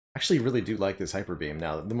Actually really do like this Hyper Beam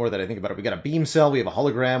now. The more that I think about it, we got a Beam Cell, we have a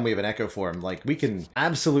Hologram, we have an Echo Form. Like, we can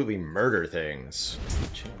absolutely murder things.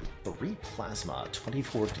 3 Plasma,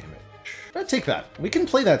 24 damage. I'd take that. We can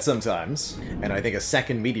play that sometimes. And I think a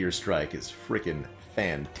second Meteor Strike is freaking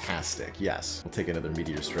fantastic. Yes, we'll take another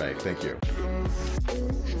Meteor Strike. Thank you.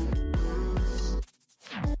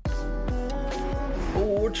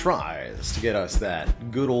 4 tries to get us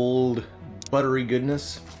that good old buttery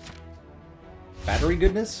goodness. Battery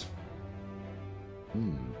goodness?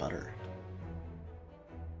 Butter.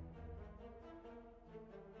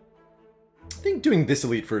 I think doing this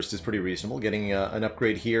elite first is pretty reasonable. Getting an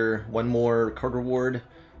upgrade here, 1 more card reward,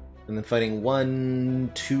 and then fighting 1,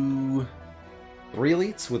 2, 3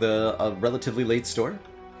 elites with a relatively late store.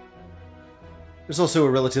 There's also a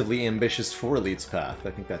relatively ambitious 4 elites path. I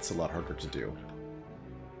think that's a lot harder to do.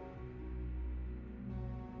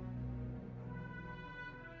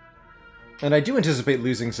 And I do anticipate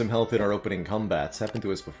losing some health in our opening combats. Happened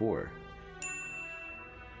to us before.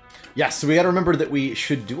 Yes, so we gotta remember that we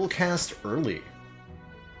should dual cast early.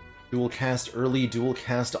 Dual cast early, dual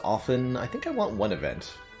cast often. I think I want 1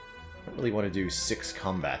 event. I don't really want to do 6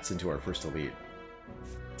 combats into our first elite.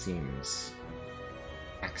 Seems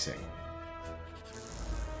taxing.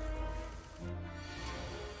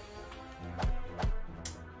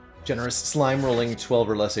 Generous slime rolling 12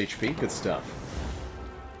 or less HP. Good stuff.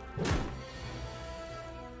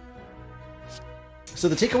 So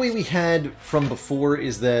the takeaway we had from before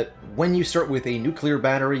is that when you start with a nuclear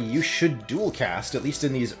battery, you should dual cast, at least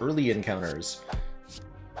in these early encounters,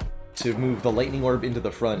 to move the lightning orb into the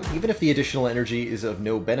front. Even if the additional energy is of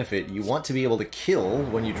no benefit, you want to be able to kill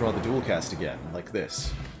when you draw the dual cast again, like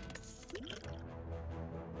this.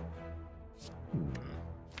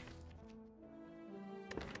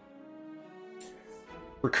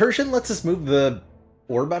 Recursion lets us move the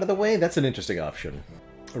orb out of the way? That's an interesting option.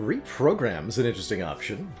 Reprogram's an interesting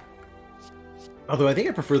option. Although I think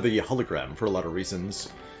I prefer the hologram for a lot of reasons.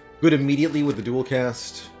 Good immediately with the dual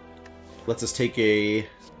cast. Lets us take a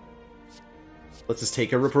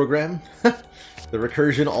reprogram. The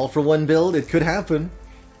recursion all for 1 build. It could happen.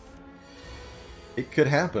 It could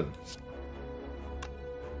happen.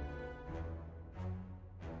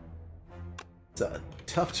 It's a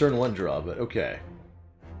tough turn 1 draw, but okay.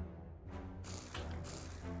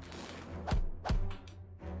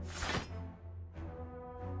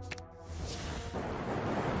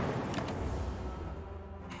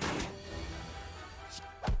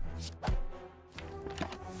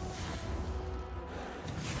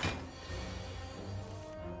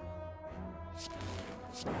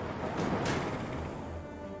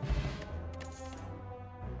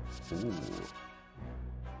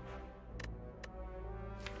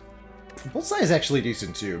 Bullseye is actually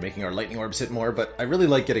decent too, making our lightning orbs hit more, but I really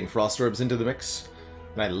like getting frost orbs into the mix.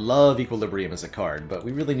 And I love Equilibrium as a card, but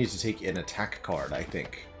we really need to take an attack card, I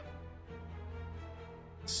think.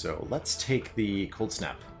 So let's take the Cold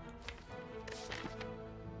Snap.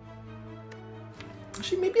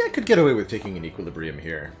 Actually, maybe I could get away with taking an Equilibrium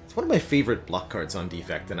here. It's one of my favorite block cards on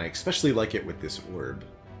Defect, and I especially like it with this orb.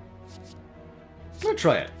 I'm gonna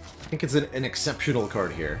try it. I think it's an exceptional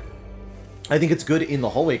card here. I think it's good in the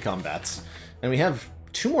hallway combats, and we have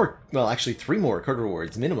 2 more, well actually 3 more card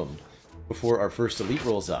rewards minimum before our first elite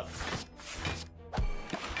rolls up.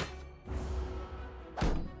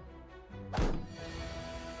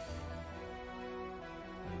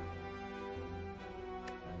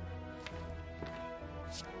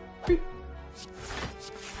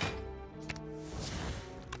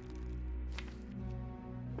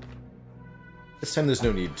 This time there's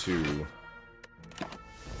no need to...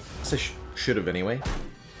 I should have anyway.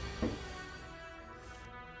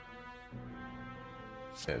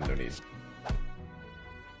 Yeah, no need.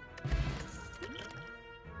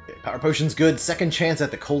 Okay, Power Potion's good. Second chance at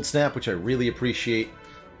the Cold Snap, which I really appreciate.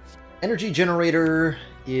 Energy Generator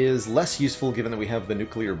is less useful given that we have the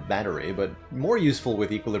nuclear battery, but more useful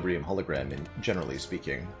with Equilibrium Hologram, generally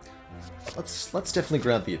speaking. Let's definitely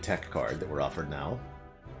grab the attack card that we're offered now.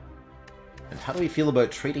 And how do we feel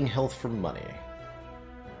about trading health for money?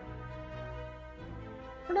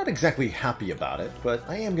 We're not exactly happy about it, but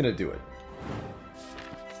I am gonna do it.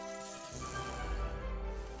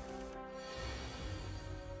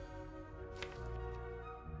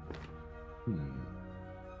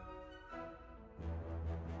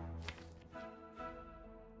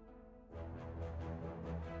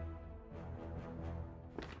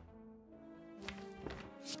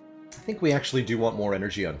 I think we actually do want more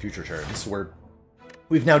energy on future turns.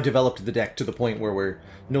 We've now developed the deck to the point where we're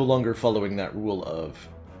no longer following that rule of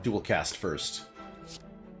dual cast first.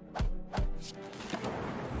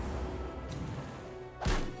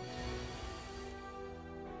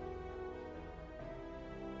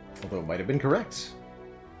 Although it might have been correct.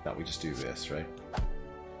 Thought we just do this, right?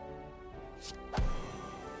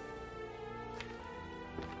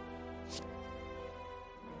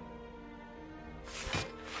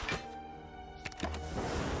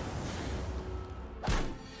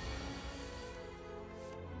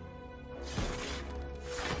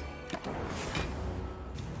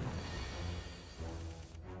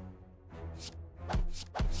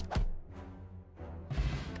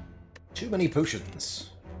 Too many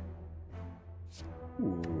potions.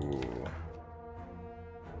 Ooh.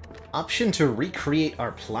 Option to recreate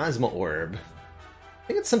our plasma orb. I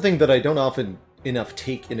think it's something that I don't often enough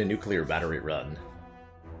take in a nuclear battery run.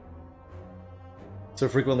 So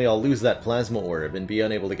frequently I'll lose that plasma orb and be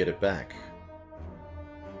unable to get it back.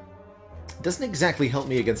 It doesn't exactly help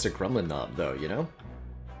me against a Gremlin Knob, though, you know?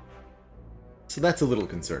 So that's a little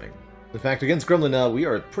concerning. In fact, against Gremlin Knob, we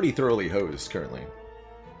are pretty thoroughly hosed currently.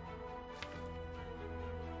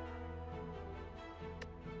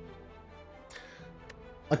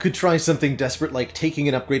 I could try something desperate like taking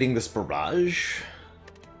and upgrading this barrage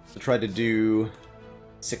to try to do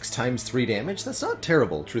 6 times 3 damage. That's not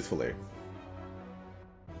terrible, truthfully.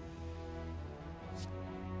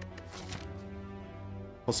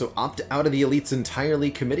 Also, opt out of the elites entirely,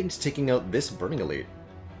 committing to taking out this burning elite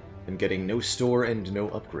and getting no store and no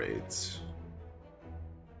upgrades.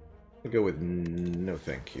 I'll go with no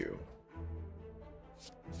thank you.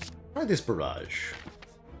 Try this barrage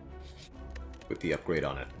with the upgrade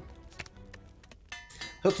on it.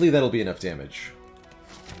 Hopefully that'll be enough damage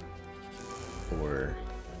for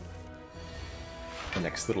the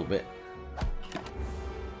next little bit.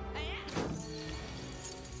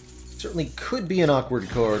 Certainly could be an awkward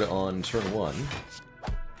card on turn 1.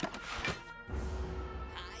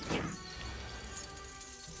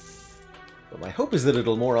 But my hope is that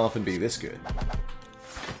it'll more often be this good.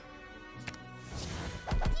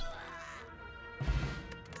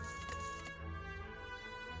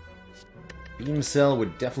 Beam Cell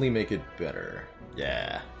would definitely make it better.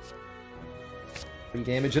 Yeah. 3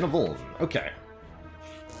 damage and a Vuln. Okay.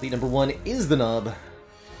 Lead number 1 is the Knob.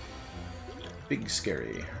 Big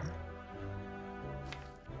scary.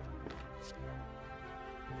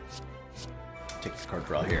 Take the card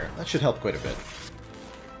draw here. That should help quite a bit.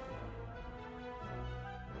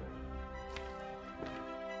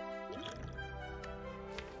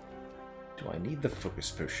 Do I need the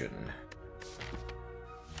Focus Potion?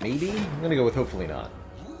 Maybe? I'm gonna go with hopefully not.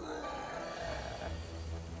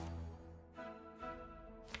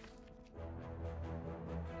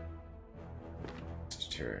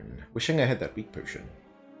 Next turn. Wishing I had that weak potion.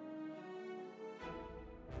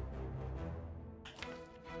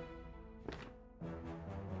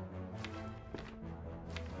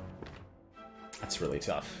 That's really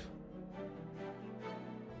tough.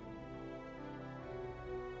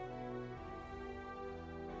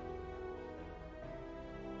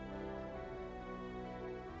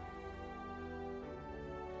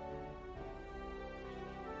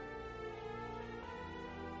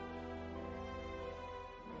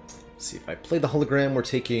 See, if I play the hologram, we're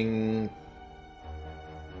taking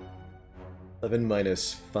 11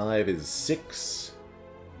 minus 5 is 6.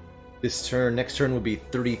 This turn, next turn would be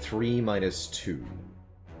 33 minus 2.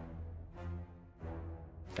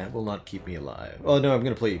 That will not keep me alive. Oh no, I'm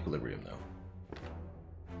going to play Equilibrium though.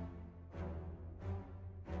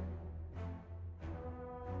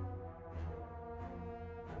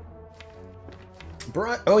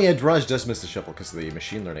 Oh yeah, Barrage does miss the shuffle because of the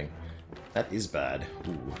machine learning. That is bad.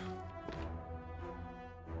 Ooh.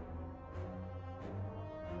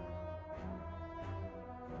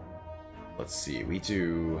 Let's see, we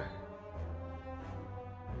do...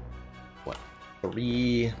 what?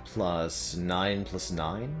 3 plus 9 plus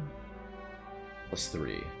 9? Plus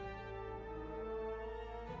 3.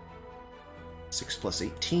 6 plus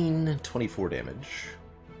 18, 24 damage.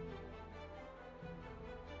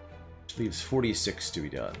 Which leaves 46 to be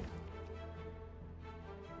done.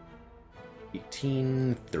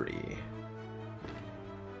 18, 30.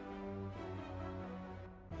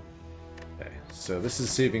 Okay, so this is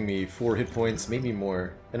saving me 4 hit points, maybe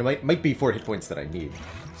more. And it might be 4 hit points that I need.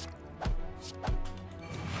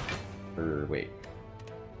 Or wait.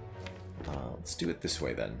 Let's do it this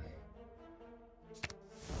way then.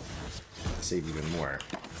 Save even more.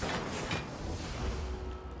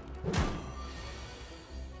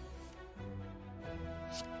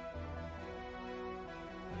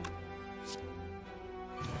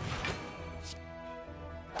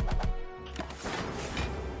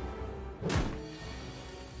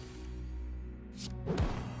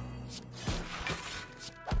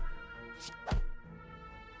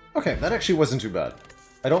 Okay, that actually wasn't too bad.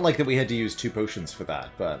 I don't like that we had to use 2 potions for that,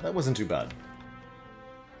 but that wasn't too bad.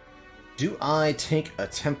 Do I take a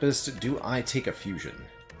Tempest? Do I take a Fusion?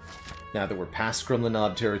 Now that we're past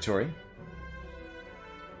Gremlinod territory.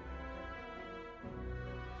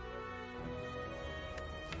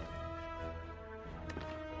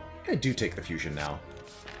 I do take the Fusion now.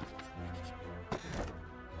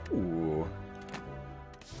 Ooh.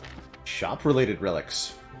 Shop-related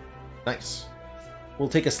relics. Nice. We'll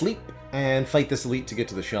take a sleep and fight this elite to get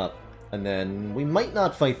to the shop. And then we might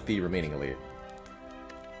not fight the remaining elite.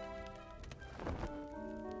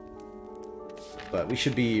 But we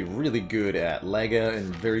should be really good at Laga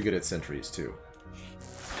and very good at sentries too.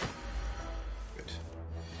 Good.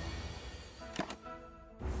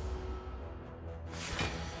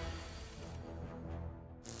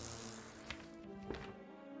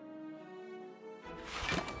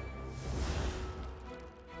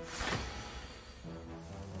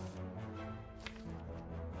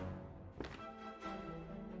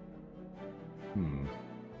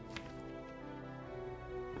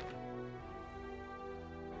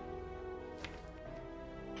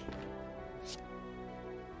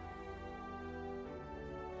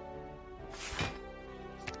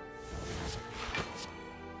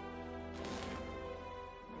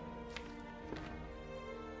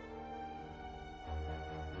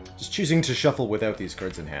 Just choosing to shuffle without these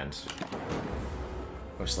cards in hand.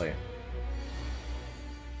 Mostly.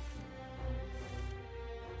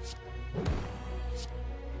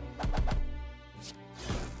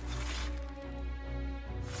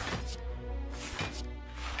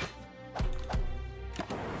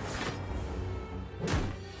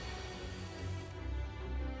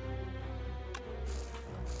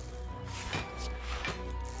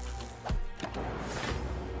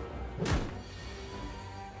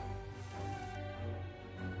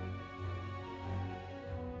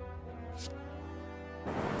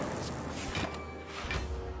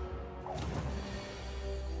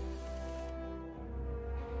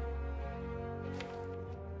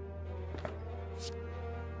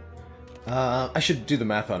 I should do the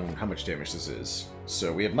math on how much damage this is.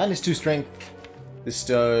 So we have -2 strength. This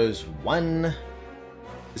does 1.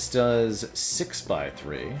 This does 6 by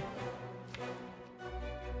 3.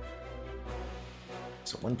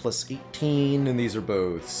 So 1 plus 18, and these are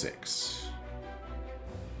both 6.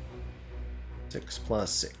 6 plus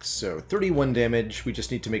 6. So 31 damage. We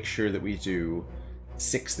just need to make sure that we do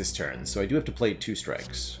 6 this turn. So I do have to play 2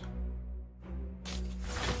 strikes.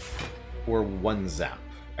 Or 1 zap,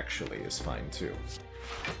 actually, is fine too.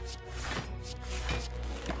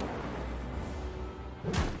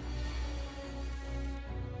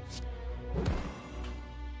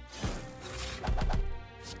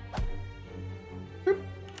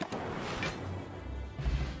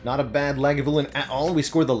 Not a bad Lagavulin at all. We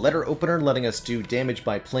scored the letter opener, letting us do damage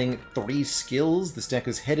by playing 3 skills. This deck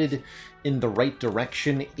is headed in the right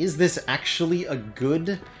direction. Is this actually a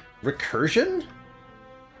good recursion?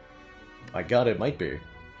 My god, it might be.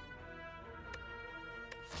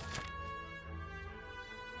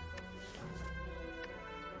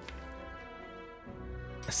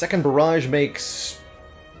 A second barrage makes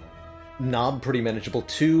Knob pretty manageable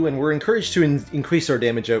too, and we're encouraged to increase our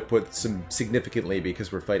damage output significantly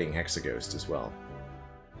because we're fighting Hexaghost as well.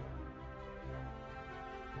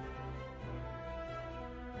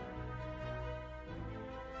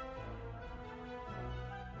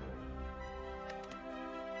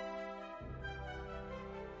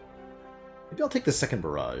 Maybe I'll take the second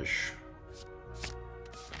barrage.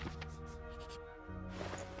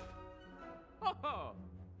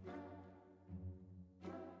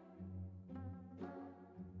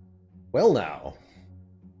 Well now.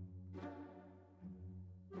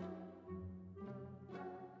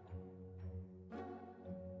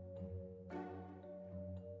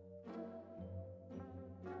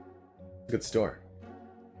 Good store.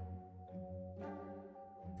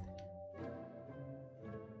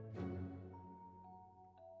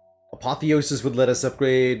 Apotheosis would let us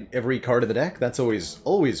upgrade every card in the deck. That's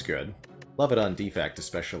always good. Love it on Defect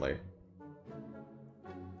especially.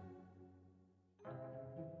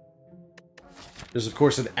 There's of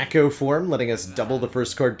course an Echo form, letting us double the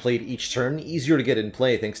first card played each turn. Easier to get in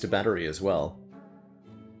play thanks to Battery as well.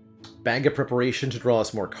 Bag of Preparation to draw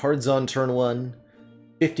us more cards on turn 1.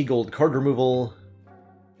 50 gold card removal.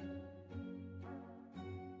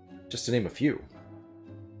 Just to name a few.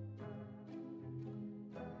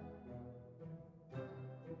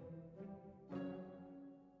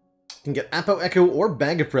 You can get Apo Echo or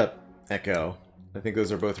Bag of Prep Echo. I think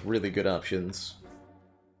those are both really good options.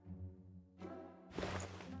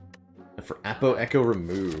 And for Apo Echo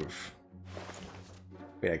remove.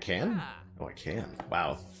 Wait, I can? Oh, I can.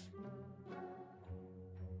 Wow.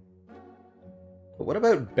 But what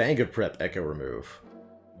about Bag of Prep Echo Remove?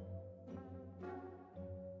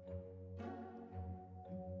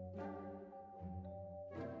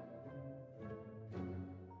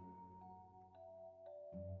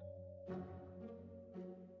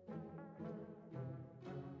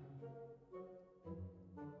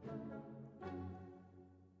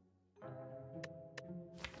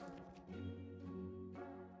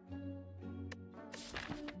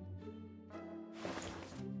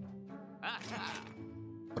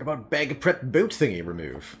 What about Bag of Prep Boot Thingy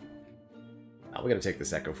Remove? Oh, we gotta take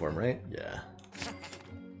this Echo Form, right? Yeah.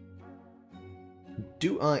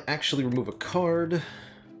 Do I actually remove a card?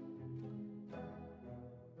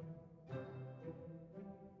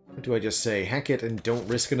 Or do I just say, hack it and don't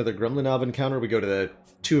risk another Gremlinob encounter? We go to the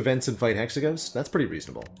 2 events and fight Hexaghost? That's pretty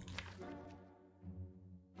reasonable.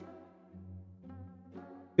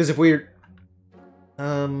 Because if we're...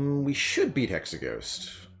 we should beat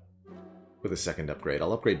Hexaghost with a second upgrade.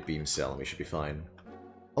 I'll upgrade Beam Cell and we should be fine.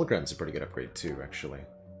 Hologram's a pretty good upgrade too, actually.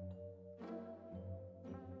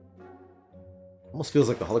 Almost feels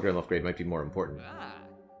like the hologram upgrade might be more important.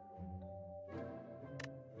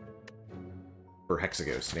 For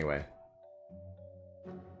Hexaghost, anyway.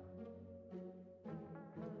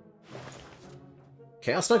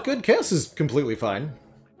 Chaos not good? Chaos is completely fine.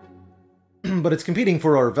 But it's competing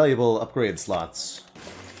for our valuable upgrade slots.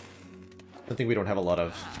 Something we don't have a lot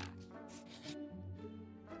of.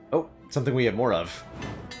 Oh, something we have more of.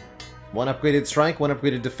 1 upgraded Strike, 1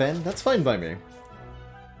 upgraded Defend. That's fine by me.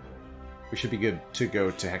 We should be good to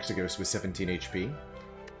go to Hexaghost with 17 HP.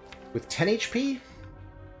 With 10 HP?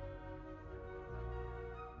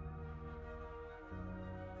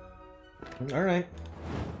 Alright.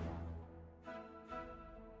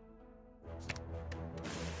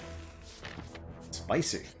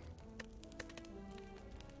 Spicy.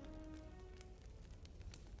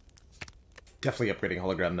 Definitely upgrading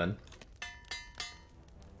Hologram then.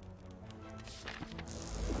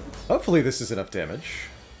 Hopefully this is enough damage.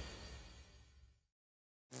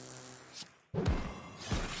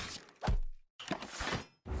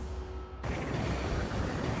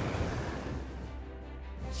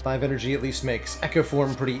 Five energy at least makes Echo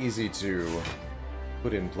Form pretty easy to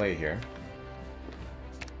put in play here.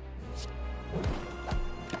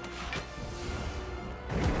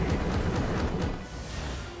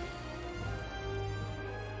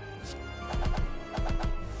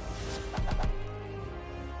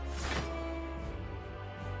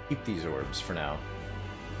 Keep these orbs for now.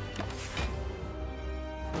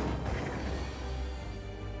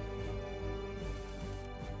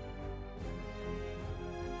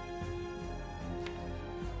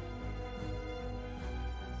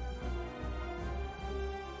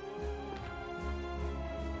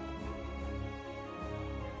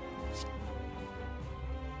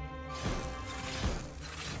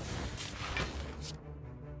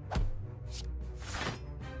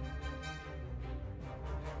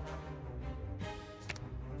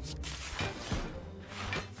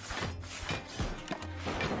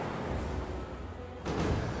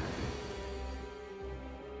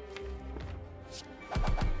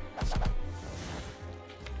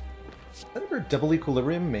 Double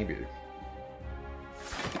Equilibrium? Maybe.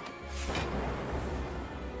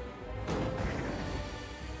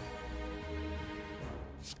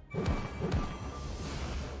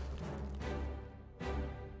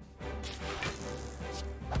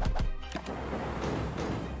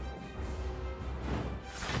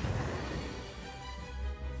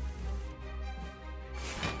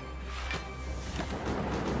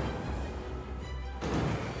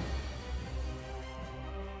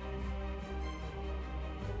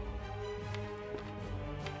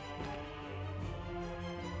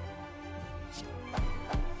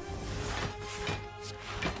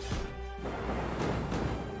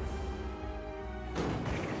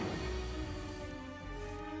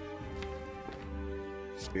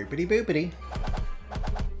 Boopity boopity.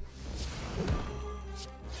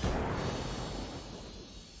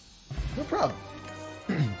 No problem.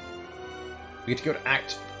 We get to go to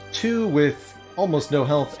Act 2 with almost no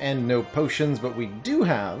health and no potions, but we do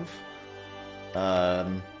have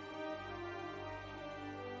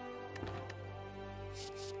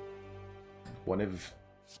one of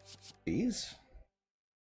these.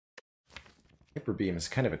 Hyper Beam is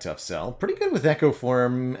kind of a tough sell. Pretty good with Echo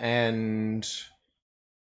Form and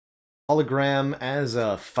Hologram as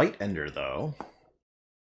a fight ender, though.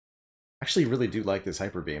 Actually, really do like this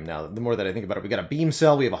Hyper Beam now. The more that I think about it, we got a Beam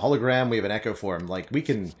Cell, we have a Hologram, we have an Echo Form. Like, we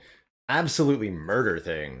can absolutely murder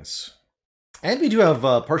things. And we do have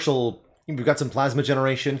partial, We've got some plasma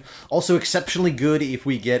generation. Also exceptionally good if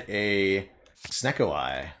we get a Snecko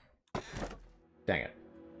Eye. Dang it.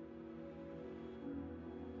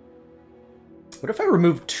 What if I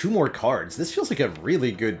remove 2 more cards? This feels like a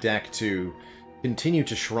really good deck to continue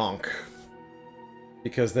to shrunk.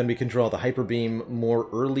 Because then we can draw the Hyper Beam more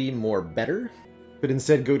early, more better. But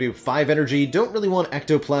instead go to 5 energy. Don't really want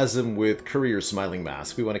Ectoplasm with Courier Smiling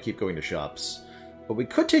Mask. We want to keep going to shops. But we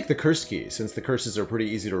could take the Curse Key, since the curses are pretty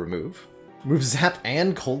easy to remove. Move Zap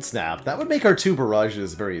and Cold Snap. That would make our 2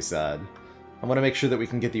 barrages very sad. I want to make sure that we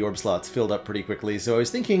can get the orb slots filled up pretty quickly, so I was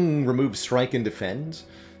thinking remove Strike and Defend.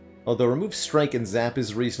 Although remove Strike and Zap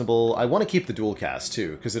is reasonable, I want to keep the Dual Cast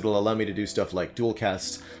too, because it'll allow me to do stuff like Dual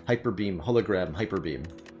Cast, Hyper Beam, Hologram, Hyper Beam.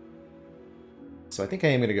 So I think I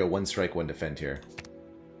am going to go 1 Strike, 1 Defend here.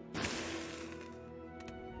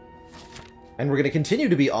 And we're going to continue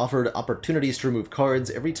to be offered opportunities to remove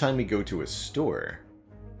cards every time we go to a store.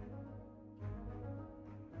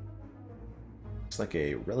 Looks like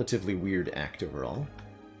a relatively weird act overall.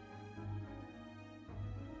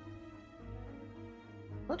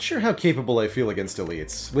 Not sure how capable I feel against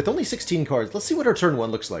elites. With only 16 cards, let's see what our turn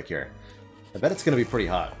 1 looks like here. I bet it's going to be pretty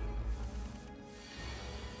hot.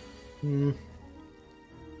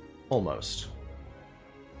 Almost.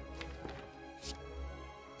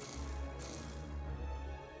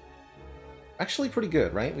 Actually pretty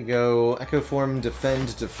good, right? We go Echo Form,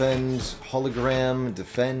 Defend, Defend, Hologram,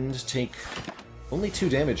 Defend, take only 2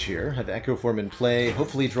 damage here, have Echo Form in play,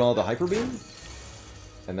 hopefully draw the Hyper Beam,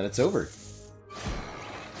 and then it's over.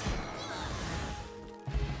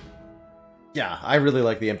 Yeah, I really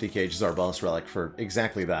like the Empty Cage as our boss relic for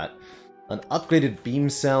exactly that. An upgraded Beam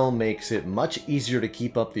Cell makes it much easier to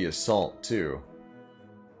keep up the assault, too.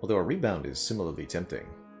 Although a Rebound is similarly tempting.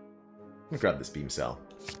 I'm gonna grab this Beam Cell.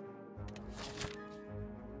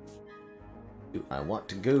 Do I want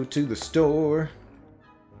to go to the store?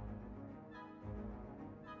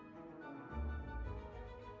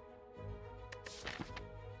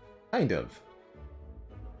 Kind of.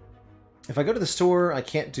 If I go to the store, I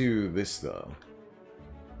can't do this, though.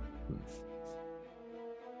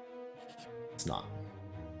 It's not.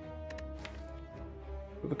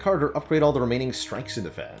 Move a card or upgrade all the remaining strikes and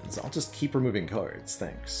defense. I'll just keep removing cards,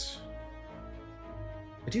 thanks.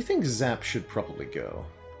 I do think Zap should probably go.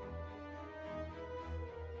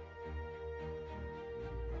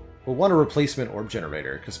 We'll want a replacement orb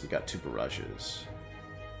generator, because we got 2 barrages.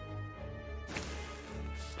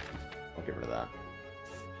 I'll get rid of that.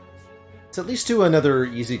 Let's at least do another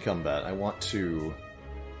easy combat. I want to...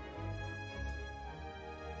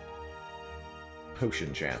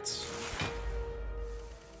 Potion chance.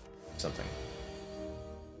 Something.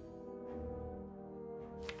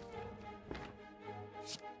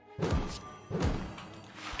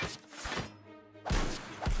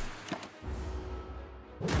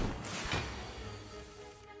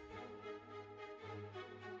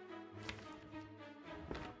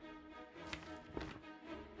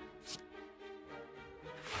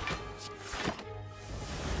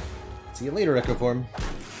 See you later, Echo Form.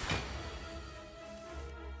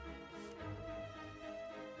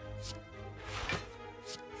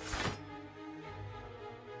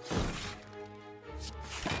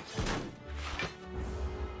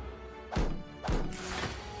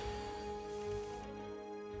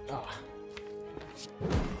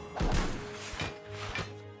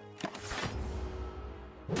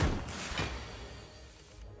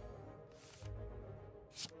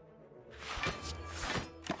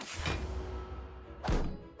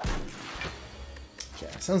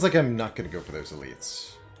 Sounds like I'm not going to go for those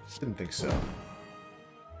elites. Didn't think so.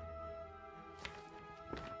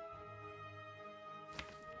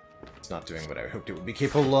 It's not doing what I hoped it would be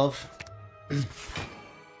capable of.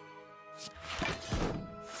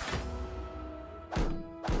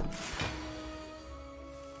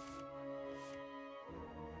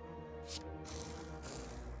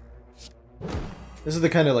 This is the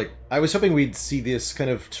kind of, like, I was hoping we'd see this kind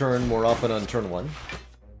of turn more often on turn 1.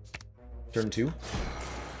 Turn 2.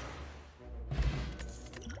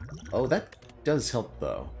 Oh, that does help,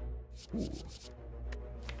 though. Ooh.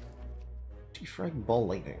 Defrag Ball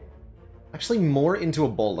Lightning. Actually, more into a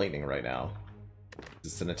Ball Lightning right now.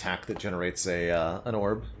 It's an attack that generates a an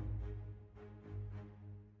orb.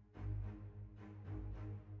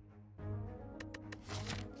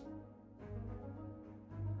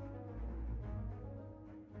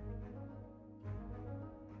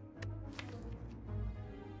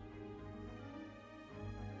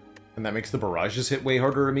 And that makes the barrages hit way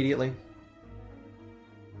harder immediately.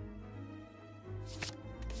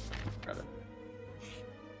 Grab it.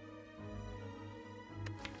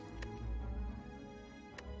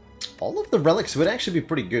 All of relics would actually be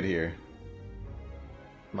pretty good here.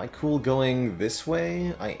 Am I cool going this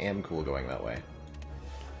way? I am cool going that way.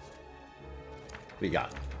 What do you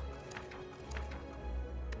got?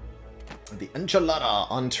 The Enchilada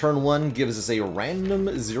on turn 1 gives us a random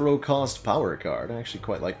 0-cost power card. I actually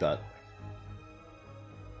quite like that.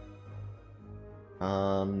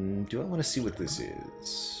 Do I want to see what this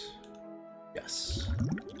is? Yes.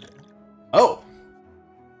 Oh!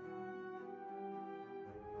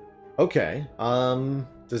 Okay,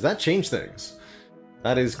 does that change things?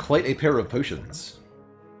 That is quite a pair of potions.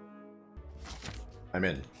 I'm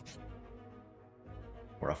in.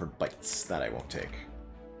 We're offered bites. That I won't take.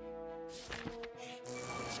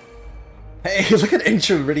 Hey, look at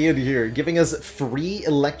Ancient Viridian here, giving us free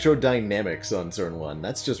electrodynamics on turn 1.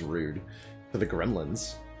 That's just rude. For the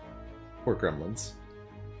gremlins. Poor gremlins.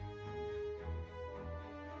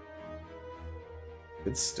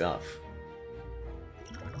 Good stuff.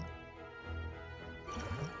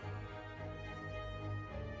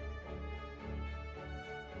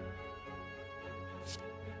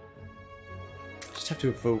 Just have to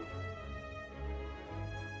evoke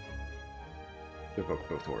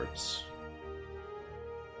both orbs.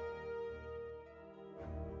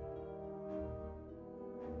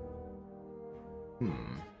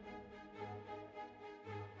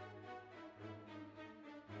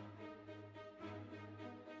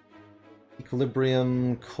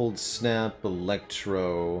 Equilibrium, Cold Snap,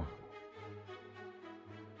 Electro,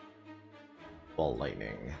 Ball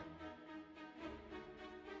Lightning.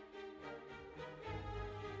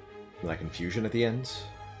 That Confusion at the end.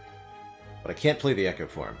 But I can't play the Echo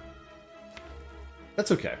form.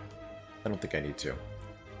 That's okay. I don't think I need to.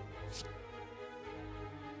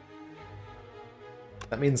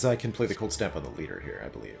 That means I can play the Cold Snap on the leader here, I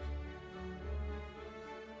believe.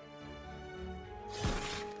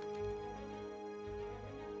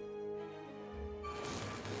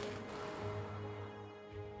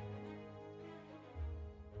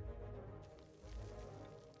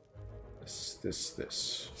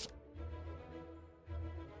 This.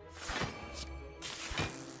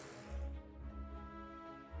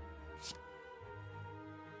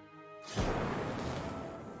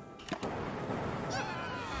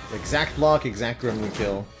 Exact block, exact gremlin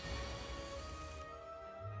kill.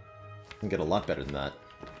 Can get a lot better than that.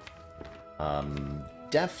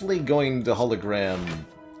 Definitely going to hologram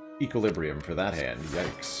Equilibrium for that hand.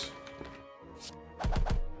 Yikes.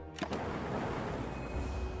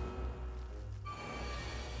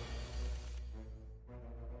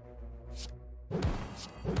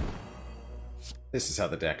 This is how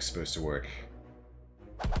the deck's supposed to work.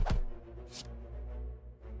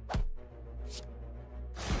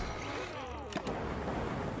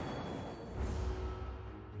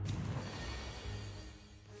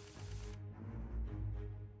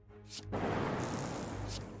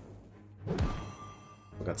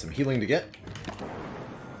 We've got some healing to get.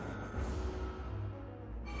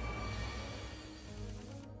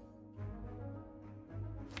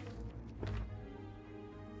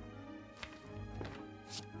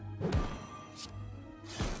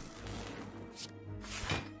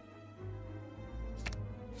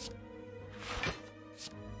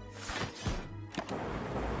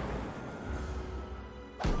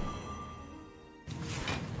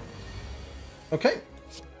 Okay.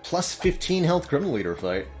 Plus 15 health criminal leader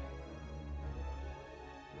fight.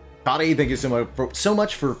 Cotty, thank you so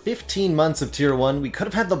much for 15 months of tier 1. We could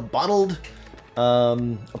have had the bottled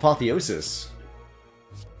apotheosis.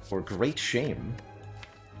 For great shame.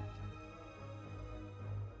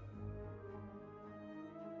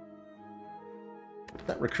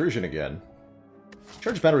 That recursion again.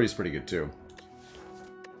 Charge battery is pretty good too.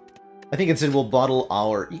 I think instead we'll bottle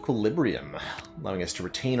our Equilibrium, allowing us to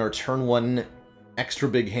retain our turn 1 extra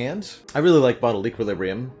big hand. I really like bottled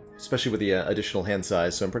Equilibrium, especially with the additional hand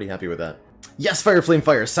size, so I'm pretty happy with that. Yes, Fire Flame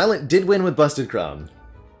Fire! Silent did win with Busted Crown.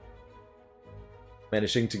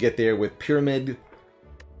 Managing to get there with Pyramid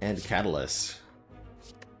and Catalyst.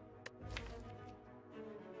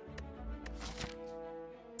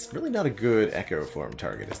 It's really not a good Echo form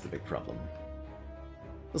target is the big problem.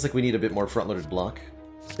 Feels like we need a bit more front-loaded block.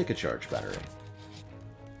 Let's take a charge battery.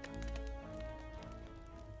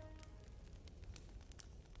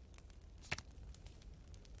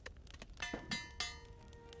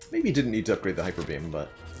 Maybe didn't need to upgrade the Hyper Beam, but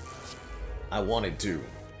I wanted to.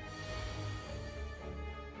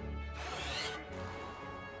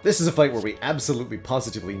 This is a fight where we absolutely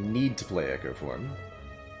positively need to play Echo form.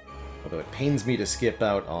 Although it pains me to skip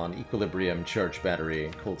out on Equilibrium, Charge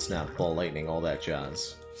Battery, Cold Snap, Ball Lightning, all that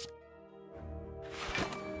jazz.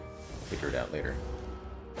 Figure it out later.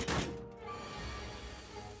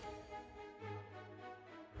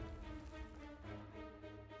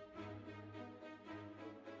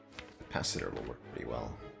 capacitor will work pretty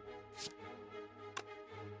well.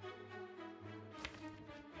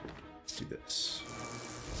 Let's do this.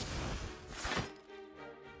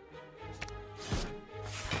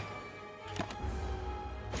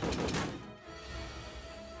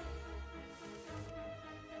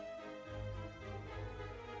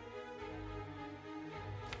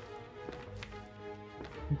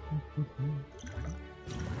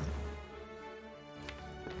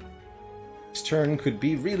 This turn could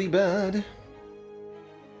be really bad.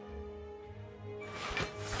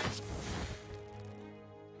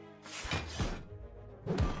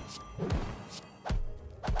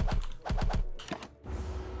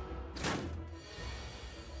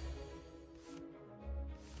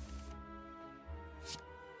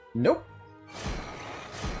 Nope.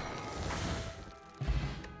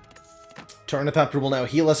 Tarnithopter will now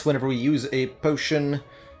heal us whenever we use a potion.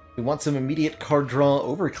 We want some immediate card draw.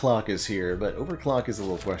 Overclock is here, but Overclock is a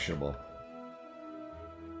little questionable.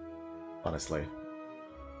 Honestly.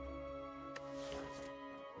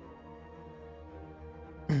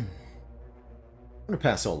 I'm gonna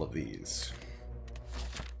pass all of these.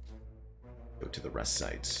 Go to the rest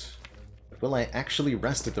site. But will I actually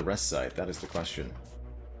rest at the rest site? That is the question.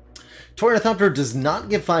 Tarnithopter does not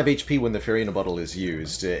give 5 HP when the Fairy in a Bottle is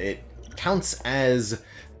used. It counts as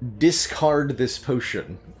discard this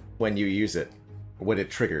potion when you use it, when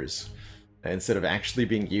it triggers, instead of actually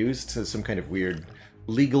being used as some kind of weird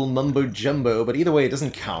legal mumbo-jumbo, but either way, it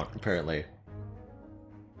doesn't count, apparently.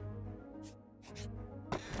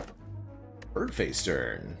 Birdface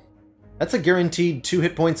turn. That's a guaranteed 2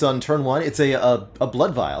 hit points on turn 1. It's a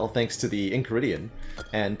Blood Vial, thanks to the Enchiridion,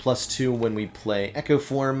 and +2 when we play Echo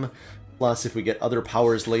Form, plus if we get other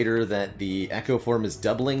powers later that the Echo Form is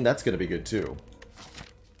doubling, that's going to be good too.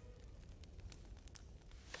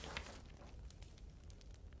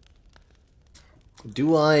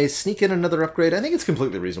 Do I sneak in another upgrade? I think it's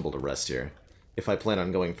completely reasonable to rest here, if I plan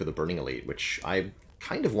on going for the Burning Elite, which I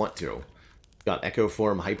kind of want to. Got Echo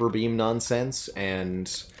Form Hyper Beam nonsense,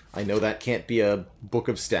 and I know that can't be a Book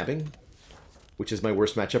of Stabbing, which is my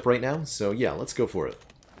worst matchup right now, so yeah, let's go for it.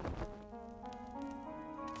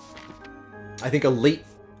 I think a late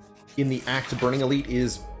in the act Burning Elite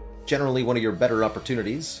is generally one of your better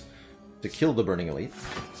opportunities to kill the Burning Elite.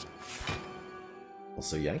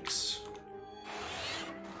 Also, yikes.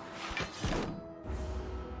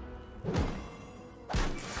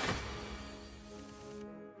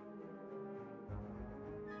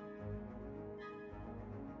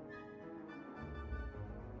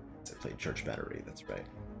 I played Church Battery, that's right.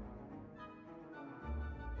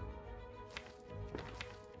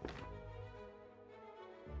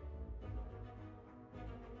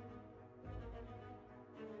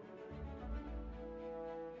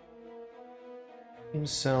 Beam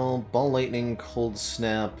Cell, Ball Lightning, Cold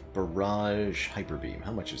Snap, Barrage, Hyper Beam.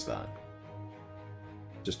 How much is that?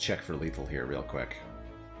 Just check for lethal here real quick.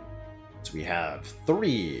 So we have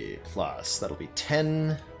 3 plus, that'll be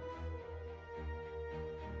 10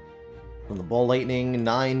 from the Ball Lightning,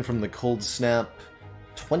 9 from the Cold Snap,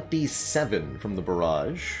 27 from the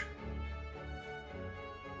Barrage.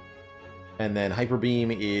 And then Hyper Beam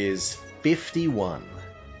is 51.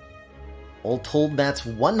 All told, that's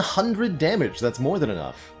 100 damage. That's more than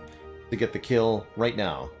enough to get the kill right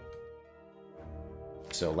now.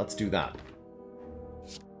 So let's do that.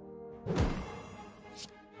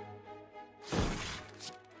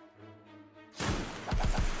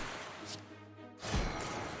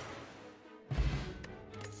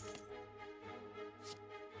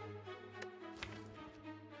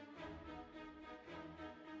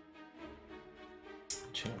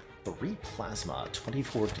 Channel 3 Plasma,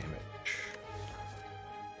 24 damage.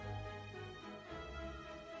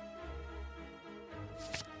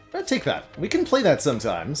 I'll take that. We can play that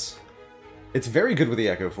sometimes. It's very good with the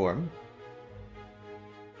Echo Form.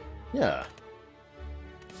 Yeah.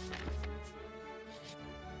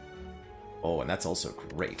 Oh, and that's also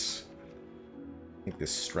great. I think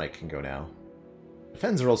this strike can go now.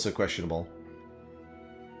 Defends are also questionable.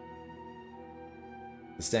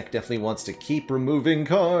 This deck definitely wants to keep removing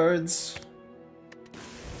cards.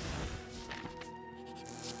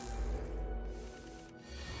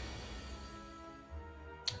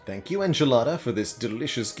 Thank you, Enchilada, for this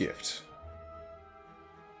delicious gift.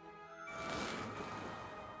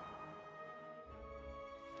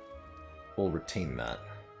 We'll retain that.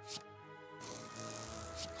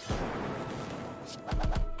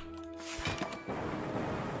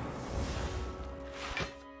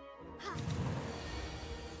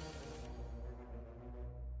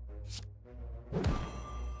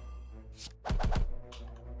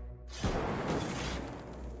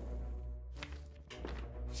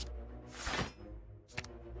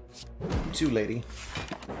 You too, lady.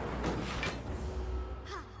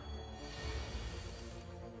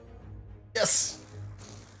 Yes!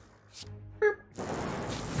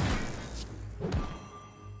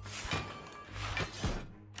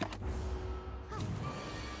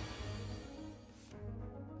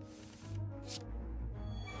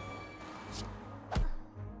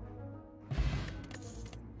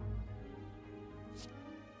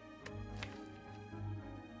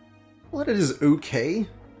 Well, it is okay.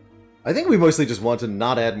 I think we mostly just want to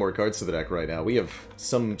not add more cards to the deck right now. We have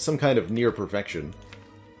some kind of near perfection.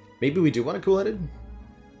 Maybe we do want a cool-headed?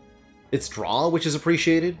 It's draw, which is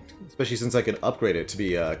appreciated, especially since I can upgrade it to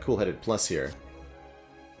be a cool-headed plus here.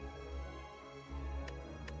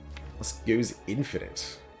 Plus goes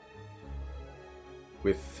infinite.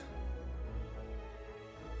 With...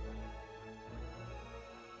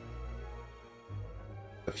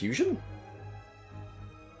 a fusion?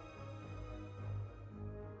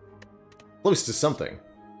 Close to something.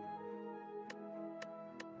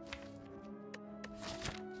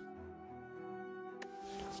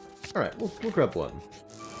 Alright, we'll grab one.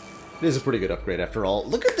 It is a pretty good upgrade after all.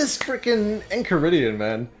 Look at this frickin' Enchiridion,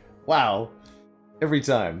 man. Wow. Every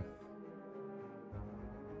time.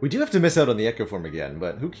 We do have to miss out on the Echo Form again,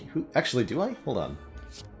 but who actually, do I? Hold on.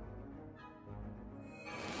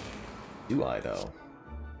 Do I, though?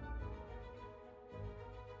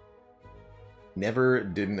 Never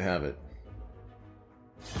didn't have it.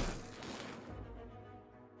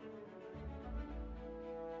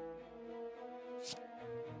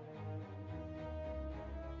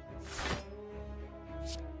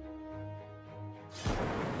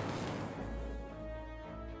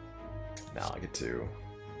 Now I get to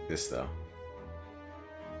this, though.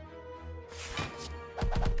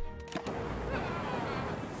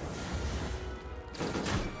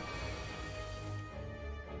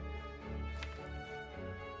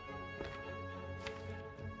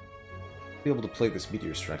 Be able to play this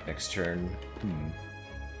Meteor Strike next turn.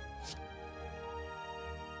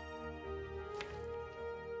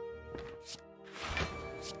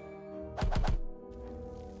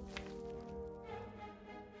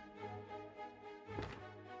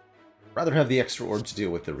 Rather have the extra orb to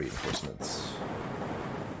deal with the reinforcements.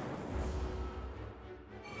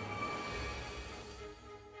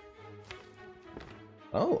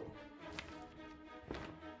 Oh.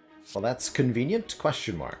 Well, that's convenient?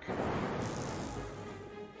 Question mark.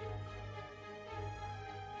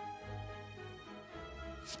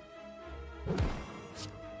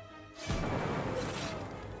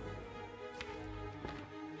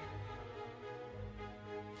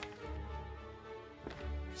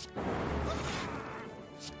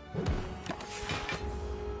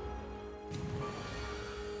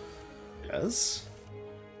 Yes?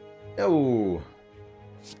 No!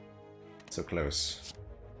 So close.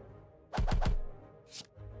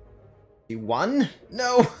 He won?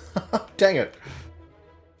 No! Dang it.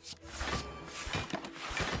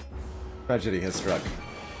 Tragedy has struck.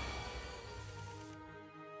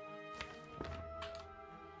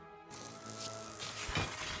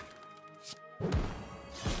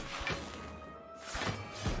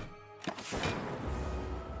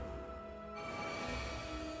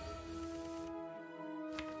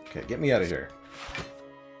 Okay, get me out of here.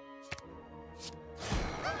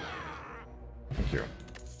 Thank you.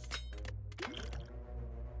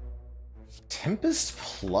 Tempest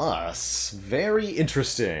Plus. Very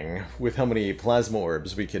interesting with how many plasma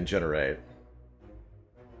orbs we can generate.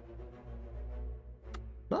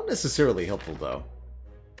 Not necessarily helpful, though.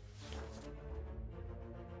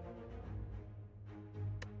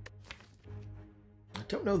 I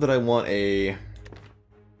don't know that I want a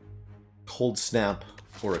Cold Snap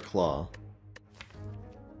or a Claw.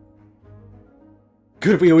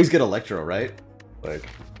 Good if we always get Electro, right? Like,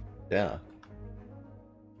 yeah.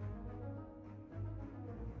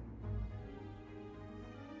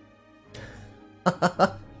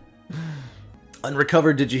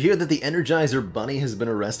 Unrecovered, did you hear that the Energizer Bunny has been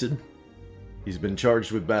arrested? He's been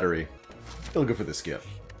charged with battery. He'll go for the skip.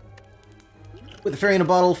 With the Fairy in a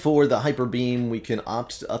Bottle for the Hyper Beam, we can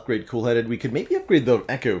opt to upgrade Cool-Headed. We could maybe upgrade the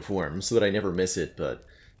Echo Form so that I never miss it, but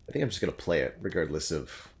I think I'm just going to play it, regardless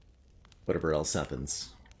of whatever else happens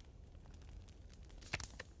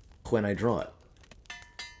when I draw it.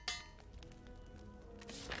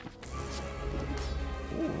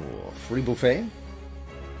 Ooh, free buffet.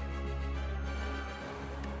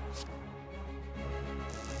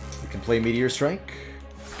 We can play Meteor Strike.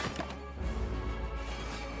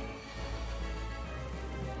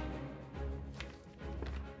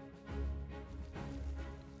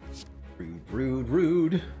 Rude, rude,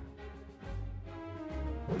 rude.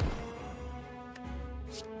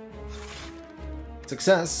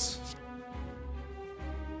 Success!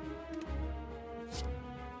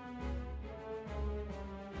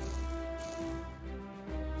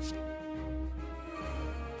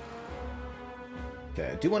 Okay,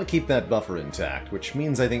 I do want to keep that buffer intact, which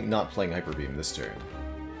means I think not playing Hyper Beam this turn.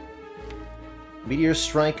 Meteor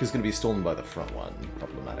Strike is going to be stolen by the front one,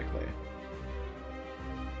 problematically.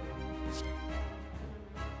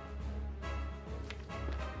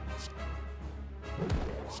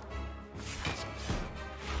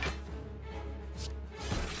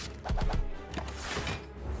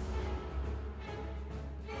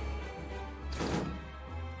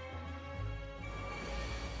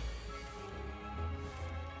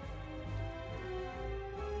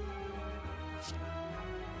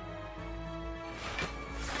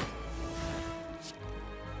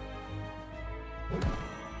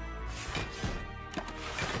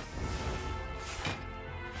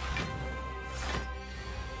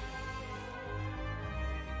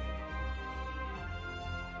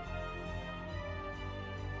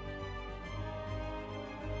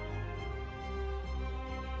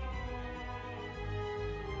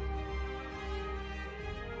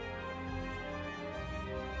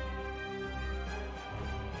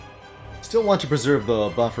 Still want to preserve the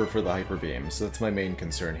buffer for the Hyper Beam, so that's my main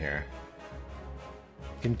concern here.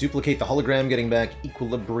 Can duplicate the hologram, getting back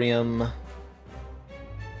Equilibrium.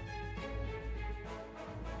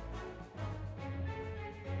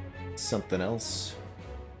 Something else.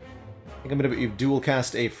 I think I'm going to dual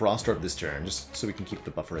cast a Frost Orb this turn, just so we can keep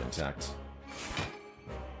the buffer intact.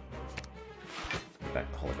 Get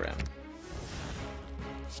back the hologram.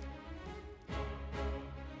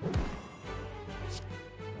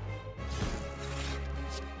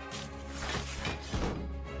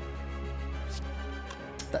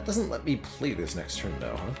 That doesn't let me play this next turn,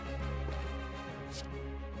 though, huh?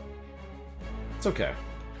 It's okay.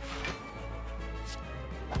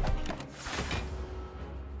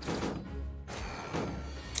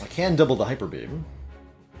 I can double the Hyper Beam.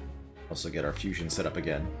 Also get our fusion set up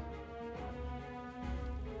again.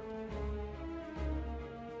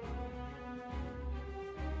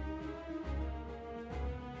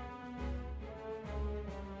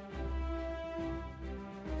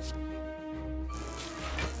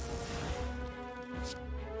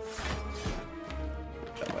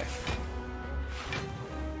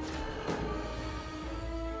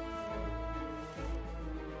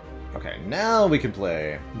 Okay, now we can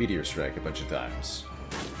play Meteor Strike a bunch of times.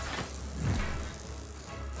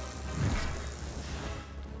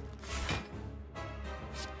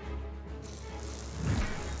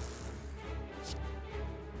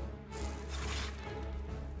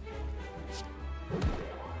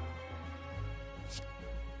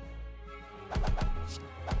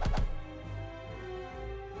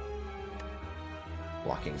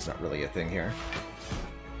 Blocking's not really a thing here.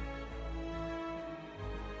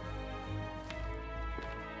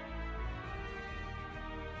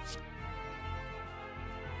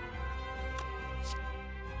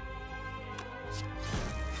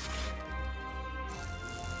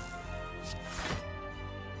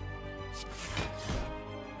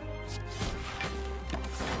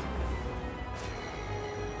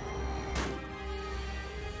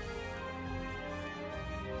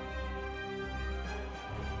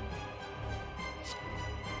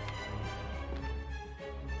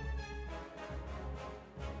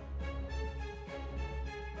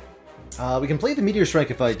 We can play the Meteor Strike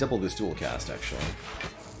if I double this dual cast, actually.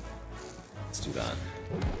 Let's do that.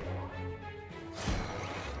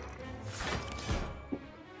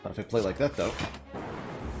 Not if I play like that, though.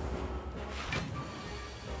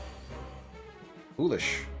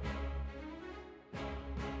 Foolish.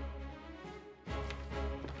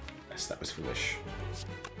 Yes, that was foolish.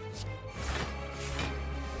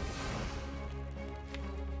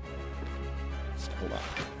 Hold on.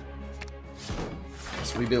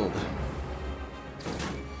 Let's rebuild.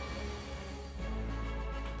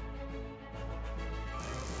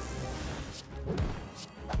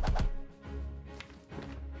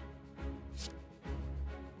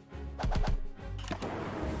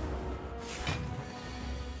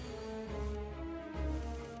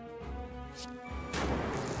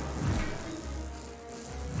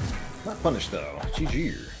 Not punished, though.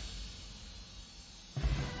 GG.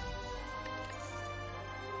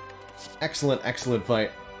 Excellent, excellent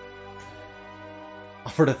fight.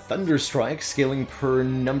 Offered a Thunder Strike, scaling per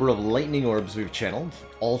number of lightning orbs we've channeled.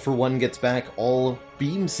 All for One gets back all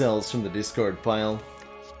beam cells from the discard pile.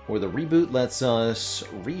 Or the Reboot lets us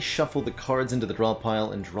reshuffle the cards into the draw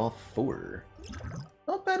pile and draw 4.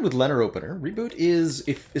 Not bad with Leonard Opener. Reboot is,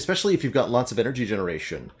 especially if you've got lots of energy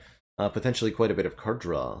generation, potentially quite a bit of card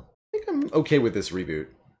draw. I think okay with this reboot.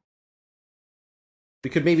 We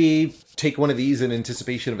could maybe take one of these in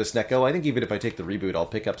anticipation of a Snecko. I think even if I take the reboot, I'll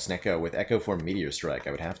pick up Snecko with Echo Form Meteor Strike.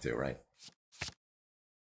 I would have to, right?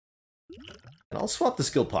 And I'll swap the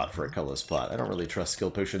skill pot for a colorless pot. I don't really trust skill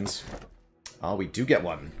potions. Oh, we do get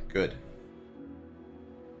one. Good.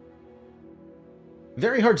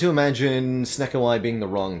 Very hard to imagine Snecko being the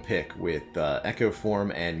wrong pick with Echo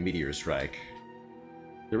Form and Meteor Strike.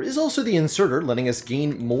 There is also the inserter, letting us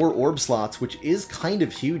gain more orb slots, which is kind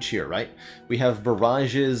of huge here, right? We have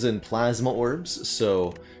barrages and plasma orbs,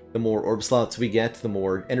 so the more orb slots we get, the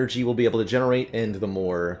more energy we'll be able to generate, and the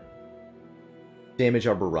more damage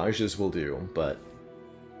our barrages will do, but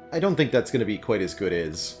I don't think that's going to be quite as good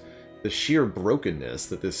as the sheer brokenness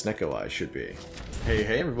that this Snecko should be. Hey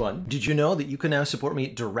everyone! Did you know that you can now support me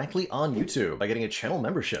directly on YouTube by getting a channel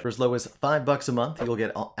membership? For as low as $5 a month, you'll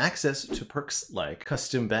get access to perks like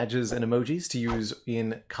custom badges and emojis to use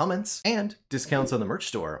in comments and discounts on the merch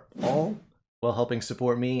store, all while helping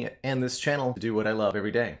support me and this channel to do what I love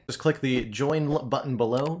every day. Just click the join button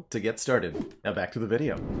below to get started. Now back to the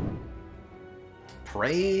video.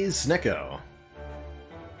 Praise Snecko.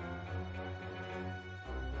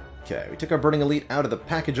 Okay, we took our Burning Elite out of the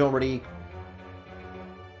package already.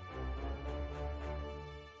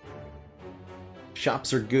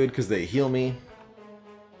 Shops are good because they heal me.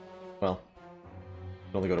 Well,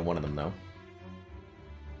 I can only go to one of them though.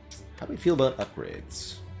 How do we feel about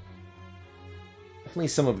upgrades? Definitely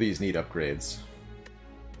some of these need upgrades.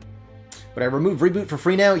 But I remove Reboot for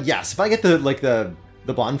free now? Yes, if I get the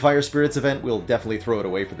Bonfire Spirits event, we'll definitely throw it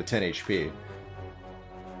away for the 10 HP.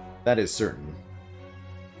 That is certain.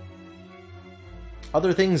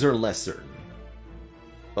 Other things are less certain.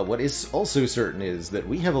 But what is also certain is that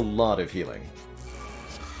we have a lot of healing.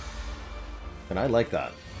 And I like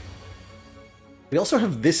that. We also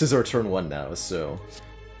have this as our turn 1 now, so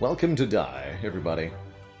welcome to die, everybody.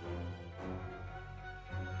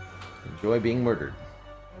 Enjoy being murdered.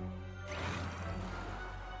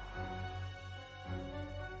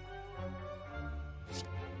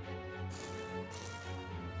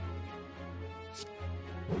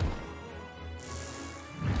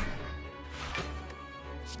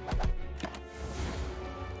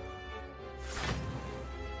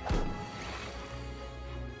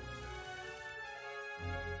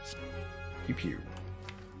 Pew pew.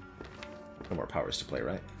 No more powers to play,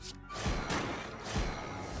 right?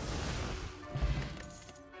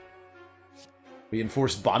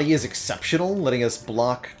 Reinforced Body is exceptional, letting us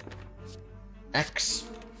block X,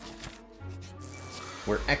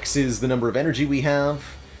 where X is the number of energy we have,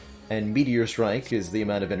 and Meteor Strike is the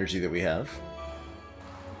amount of energy that we have.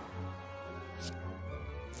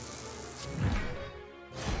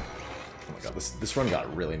 Oh my god, this run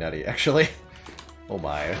got really nutty, actually. Oh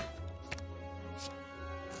my.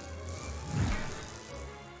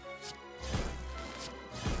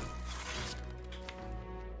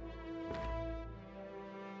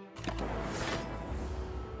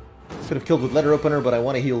 Could have killed with Letter Opener, but I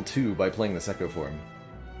want to heal too by playing this Echo Form.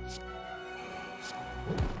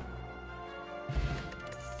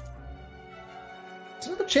 There's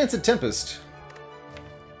another chance at Tempest.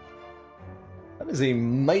 That is a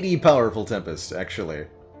mighty powerful Tempest, actually.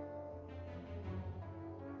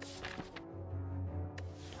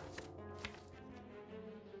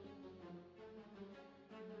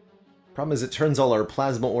 Problem is it turns all our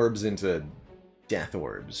plasma orbs into death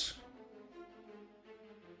orbs.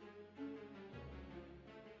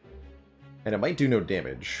 And it might do no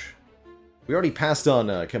damage. We already passed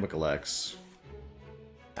on Chemical X.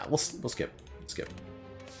 Ah, we'll skip. Skip.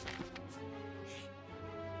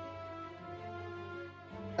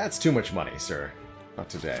 That's too much money, sir. Not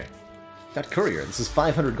today. That courier, this is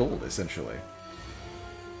 500 gold, essentially.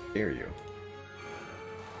 Dare you.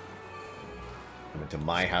 Come into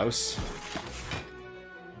my house.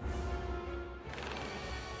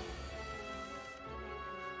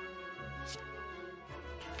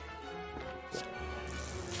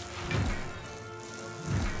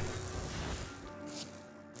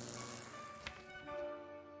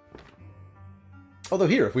 Although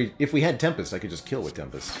here, if we had Tempest, I could just kill with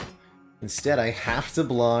Tempest. Instead, I have to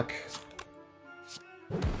block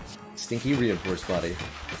Stinky Reinforced Body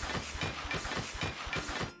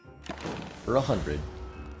for 100.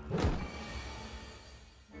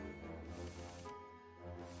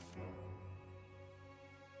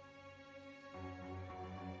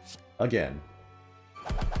 Again.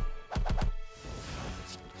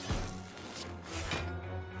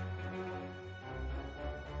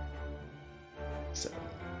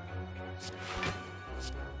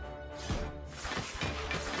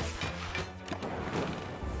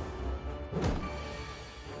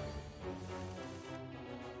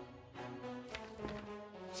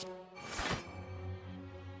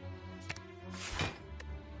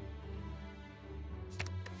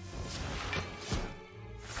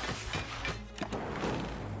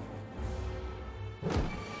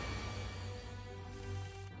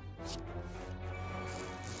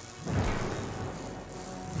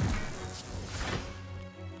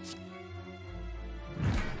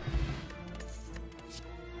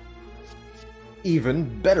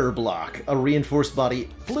 even better block. A reinforced body.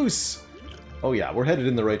 Floose! Oh yeah, we're headed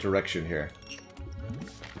in the right direction here.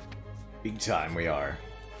 Big time we are.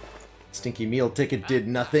 Stinky meal ticket did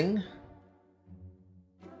nothing.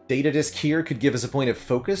 Data disk here could give us a point of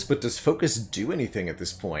focus, but does focus do anything at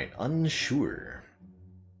this point? Unsure.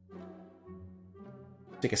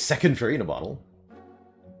 Take a second fairy in a bottle.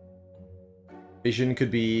 Vision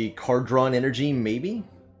could be card drawn energy, maybe?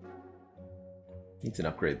 Needs an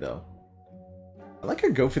upgrade, though. I like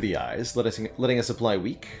our go for the eyes, letting us apply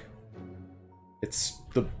weak. It's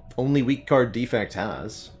the only weak card Defect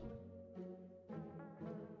has.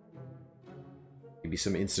 Maybe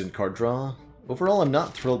some instant card draw. Overall, I'm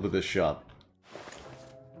not thrilled with this shop.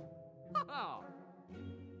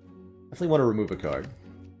 Definitely want to remove a card.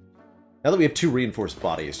 Now that we have 2 reinforced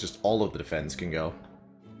bodies, just all of the defense can go.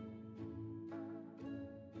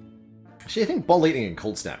 Actually, I think Ball Lightning and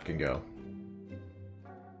Cold Snap can go.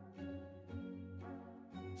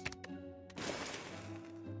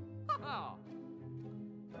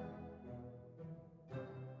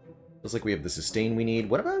 Feels like we have the sustain we need.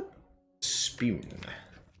 What about Spoon?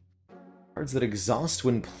 Cards that exhaust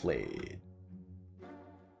when played.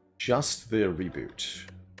 Just the reboot.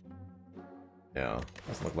 No,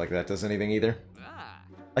 doesn't look like that does anything either.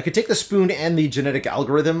 I could take the Spoon and the genetic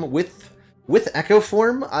algorithm with Echo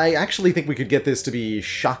Form. I actually think we could get this to be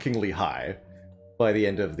shockingly high by the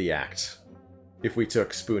end of the act if we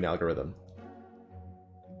took Spoon algorithm.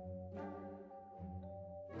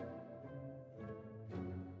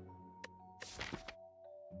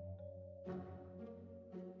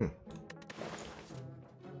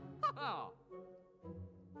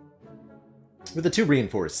 With the 2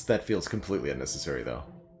 reinforced, that feels completely unnecessary, though.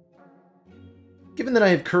 Given that I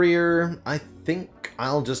have Courier, I think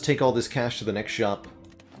I'll just take all this cash to the next shop.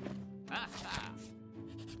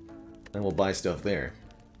 And we'll buy stuff there.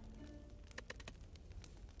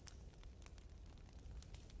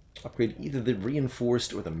 Upgrade either the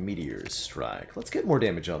Reinforced or the Meteor Strike. Let's get more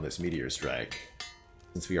damage on this Meteor Strike,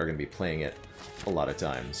 since we are going to be playing it a lot of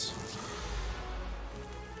times.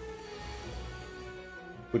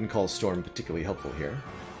 Wouldn't call Storm particularly helpful here.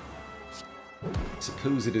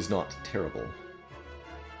 Suppose it is not terrible.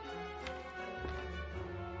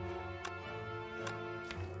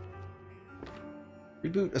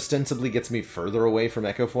 Reboot ostensibly gets me further away from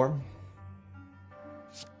Echo Form.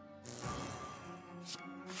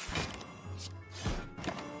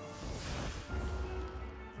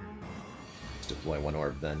 Let's deploy 1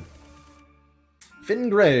 orb then. Finn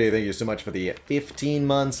Gray, thank you so much for the 15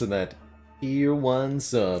 months and that Tier 1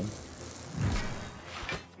 sub.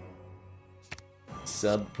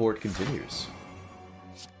 Sub port continues.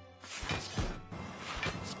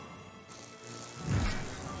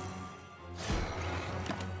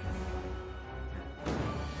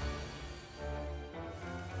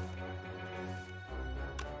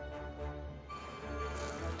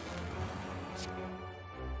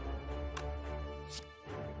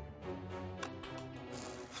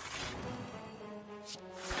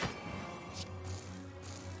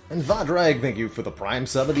 And Vadrag, thank you for the Prime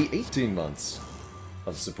sub of the 18 months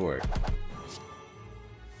of support.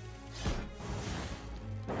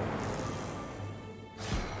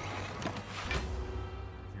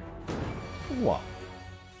 Wow.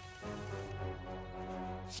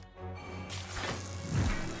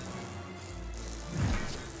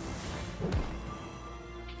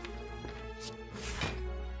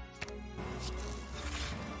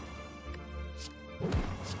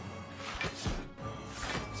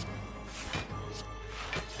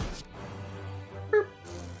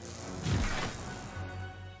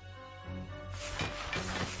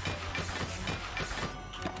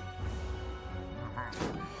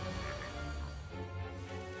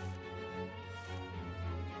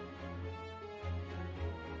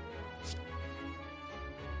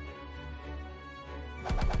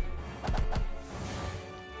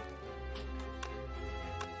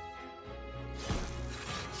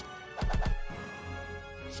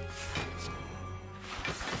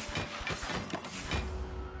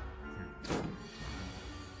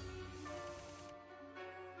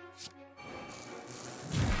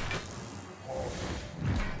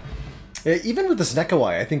 Even with the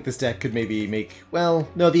Snekawai, I think this deck could maybe make... Well,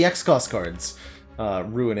 no, the X-Cost cards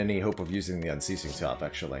ruin any hope of using the Unceasing Top,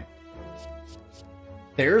 actually.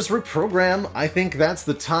 There's Reprogram. I think that's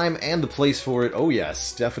the time and the place for it. Oh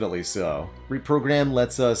yes, definitely so. Reprogram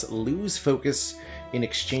lets us lose focus in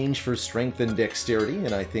exchange for strength and dexterity,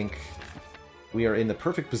 and I think we are in the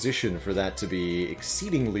perfect position for that to be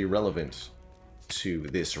exceedingly relevant to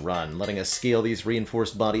this run, letting us scale these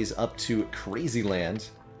reinforced bodies up to crazy land.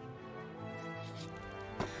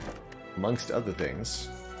 amongst other things.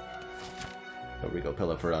 No Regal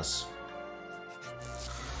Pillar for us.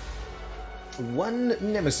 One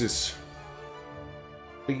Nemesis.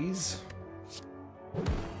 Please.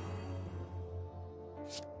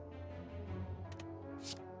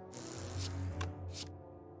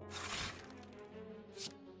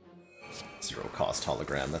 Zero cost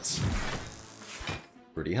hologram, that's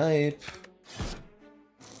pretty hype.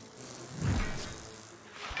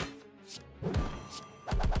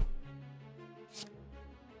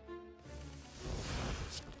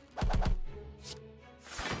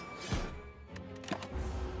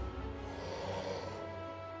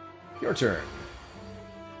 Your turn.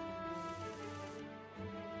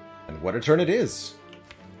 And what a turn it is!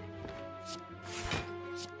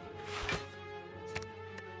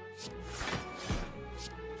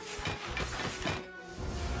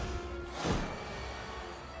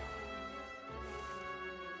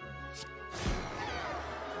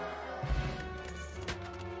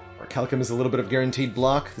 Our Calcum is a little bit of guaranteed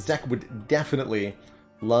block. This deck would definitely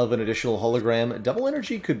love an additional hologram. Double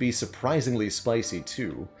energy could be surprisingly spicy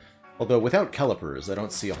too. Although without calipers, I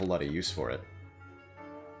don't see a whole lot of use for it.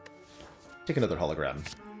 Take another hologram.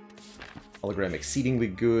 Hologram exceedingly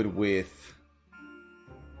good with...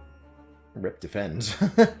 Rip Defend.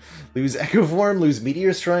 Lose Echo Form, lose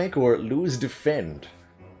Meteor Strike, or lose Defend.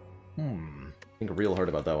 Think real hard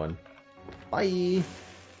about that one. Bye!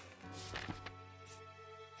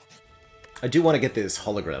 I do want to get this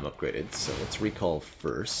hologram upgraded, so let's recall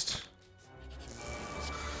first.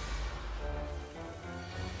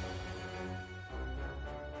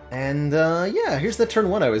 And, yeah, here's the turn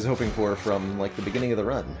 1 I was hoping for from, like, the beginning of the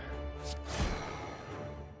run.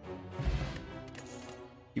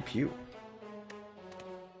 Pew pew.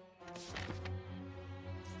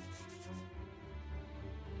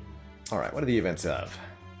 Alright, what do the events have?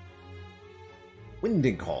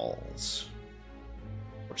 Winding Calls.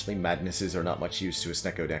 Fortunately, Madnesses are not much use to a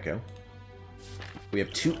Snecko Deco. We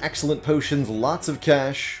have 2 excellent potions, lots of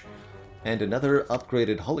cash, and another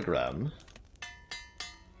upgraded hologram.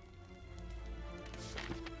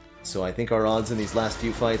 So I think our odds in these last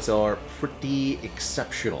few fights are pretty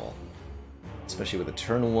exceptional. Especially with a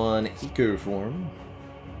turn 1 Eco Form.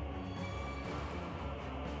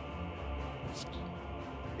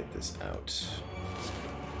 Get this out.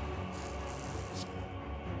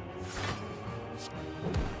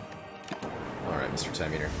 Alright, Mr.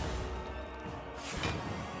 Time Eater.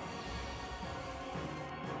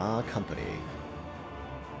 Company.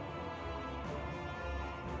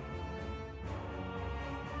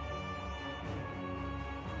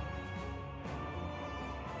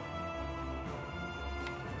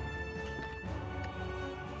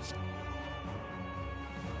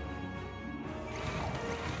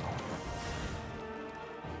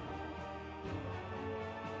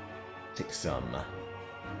 Take some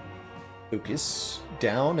focus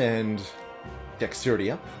down and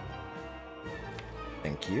dexterity up.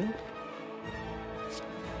 Thank you.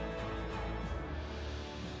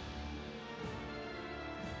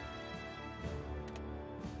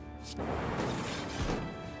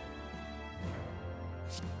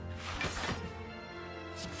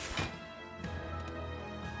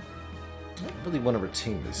 I don't really want to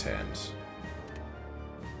retain this hand.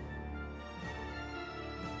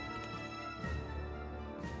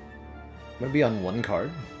 I'm gonna be on 1 card.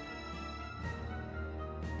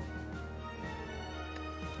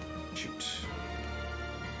 Shoot.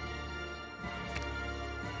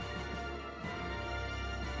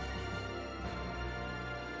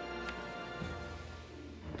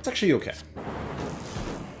 It's actually okay.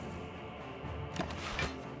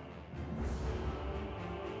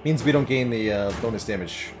 Means we don't gain the bonus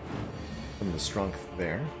damage from the strength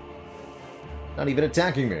there. Not even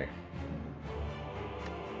attacking me.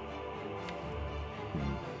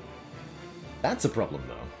 That's a problem,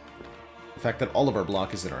 though. The fact that all of our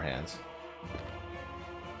block is in our hands.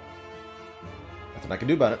 Nothing I can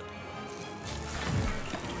do about it.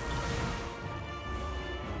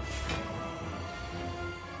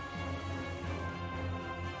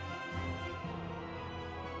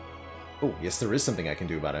 Oh, yes, there is something I can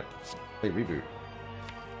do about it. Play Reboot.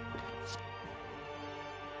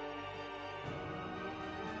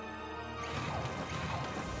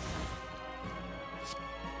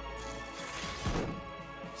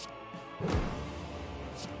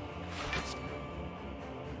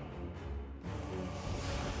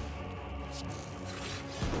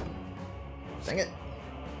 Dang it.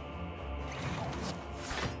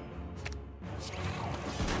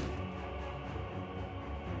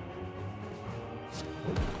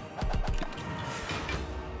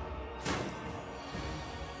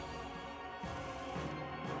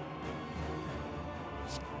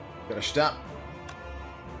 Gotta stop.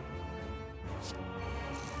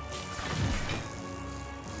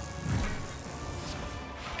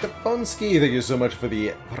 Kaponski, thank you so much for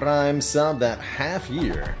the Prime sub, that half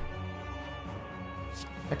year.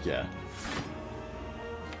 Heck yeah.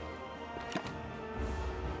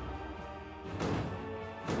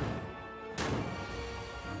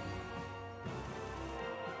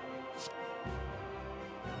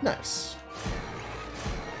 Nice.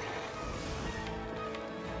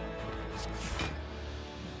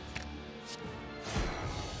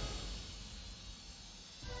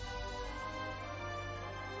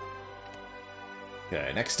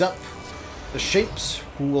 Okay, next up, the Shapes,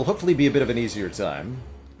 who will hopefully be a bit of an easier time.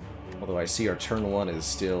 Although I see our turn 1 is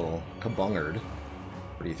still kabungered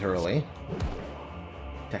pretty thoroughly.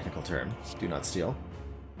 Technical term, do not steal.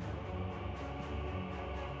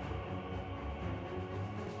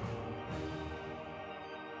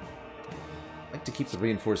 I'd like to keep the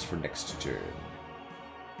reinforce for next turn.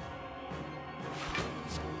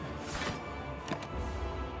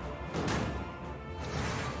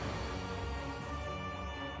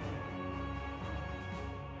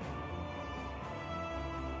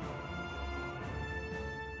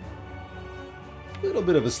 Little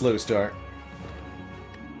bit of a slow start.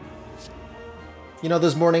 You know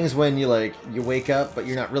those mornings when you wake up but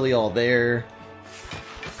you're not really all there?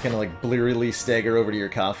 Kind of like blearily stagger over to your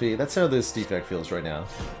coffee? That's how this Defect feels right now.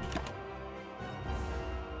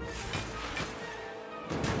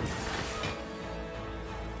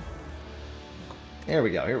 Here we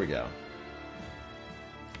go, here we go.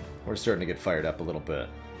 We're starting to get fired up a little bit.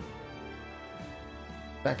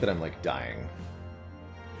 The fact that I'm like dying.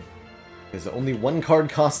 Is only one card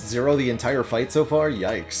cost 0 the entire fight so far?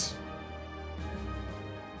 Yikes.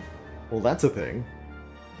 Well, that's a thing.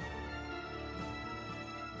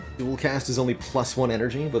 Dual cast is only +1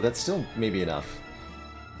 energy, but that's still maybe enough.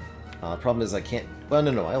 Problem is I can't... Well,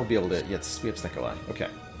 no, I'll be able to... Yes, we have Snecko Eye. Okay.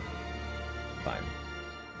 Fine.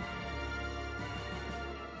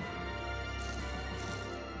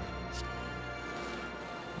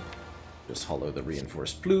 Just hollow the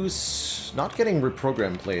Reinforced Plus. Not getting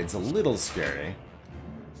reprogrammed plade's a little scary.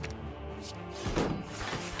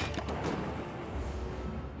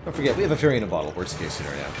 Don't forget, we have a Fairy in a Bottle, worst case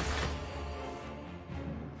scenario.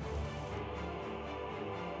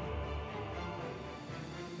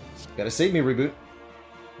 Gotta save me, Reboot.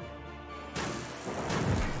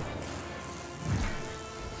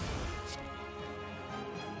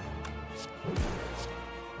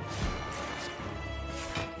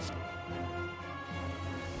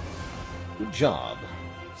 Good job.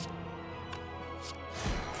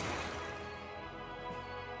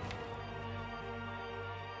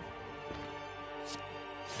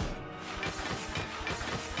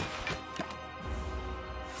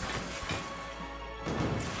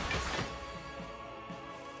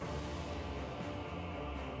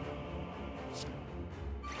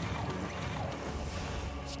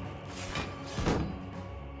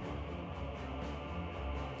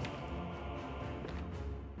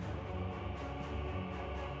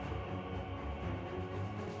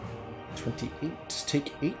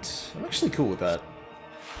 Take 8. I'm actually cool with that.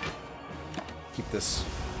 Keep this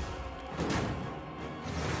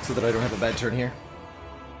so that I don't have a bad turn here.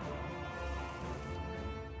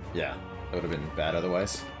 Yeah, that would have been bad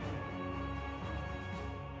otherwise.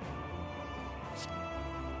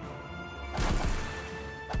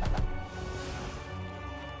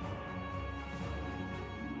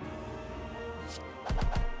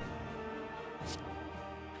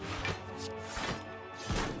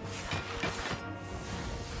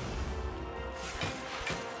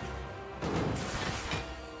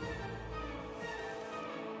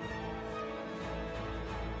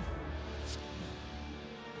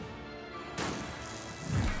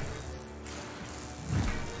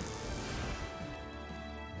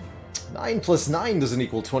 Nine plus 9 doesn't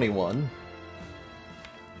equal 21.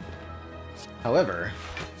 However,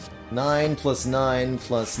 9 plus 9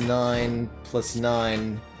 plus 9 plus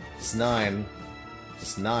 9 plus 9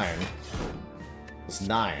 plus 9 plus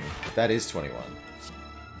 9. That is 21.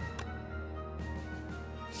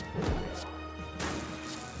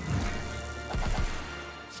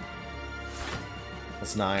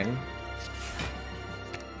 Plus 9.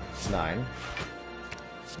 Plus 9.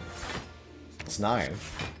 Plus 9.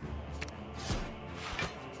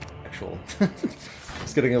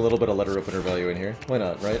 Just getting a little bit of letter opener value in here. Why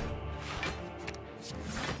not, right?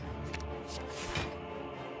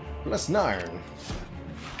 Plus 9.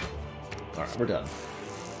 Alright, we're done.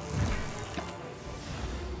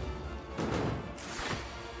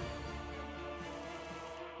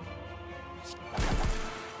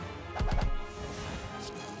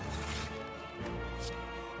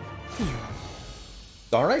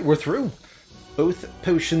 Alright, we're through. Both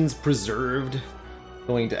potions preserved.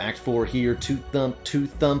 Going to Act 4 here. Two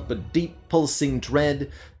thump, a deep pulsing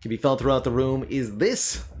dread can be felt throughout the room. Is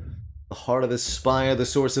this the heart of the spire, the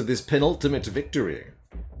source of this penultimate victory?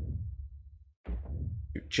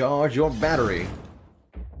 You charge your battery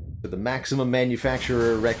to the maximum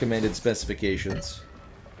manufacturer recommended specifications,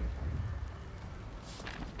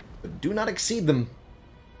 but do not exceed them,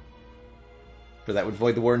 for that would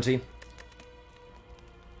void the warranty.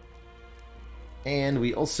 And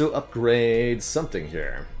we also upgrade something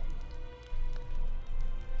here.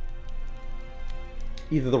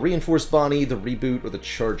 Either the reinforced body, the reboot, or the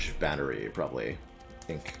charged battery, probably. I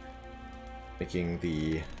think making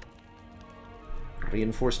the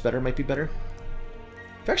reinforced better might be better.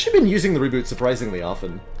 I've actually been using the reboot surprisingly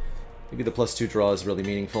often. Maybe the +2 draw is really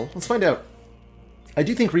meaningful. Let's find out. I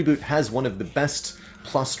do think reboot has one of the best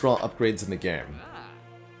plus draw upgrades in the game.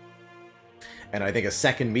 And I think a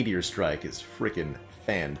second Meteor Strike is freaking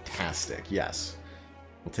fantastic. Yes.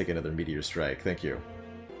 We'll take another Meteor Strike. Thank you.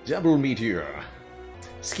 Double Meteor.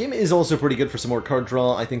 Skim is also pretty good for some more card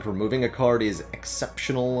draw. I think removing a card is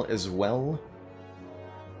exceptional as well.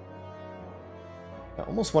 I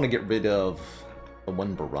almost want to get rid of the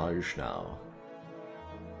one Barrage now.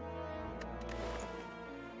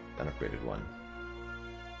 Unupgraded one.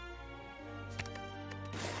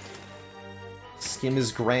 Skim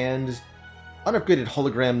is grand. Unupgraded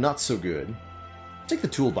Hologram, not so good. Take the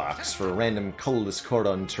Toolbox for a random colorless card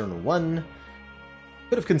on turn 1.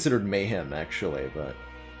 Could have considered Mayhem, actually, but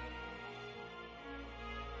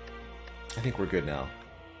I think we're good now.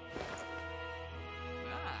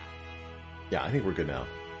 Yeah, I think we're good now.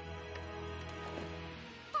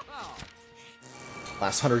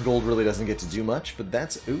 Last 100 gold really doesn't get to do much, but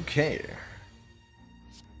that's okay.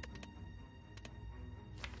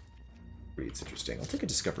 It's interesting. I'll take a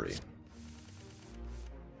Discovery.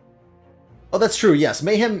 Oh, that's true, yes.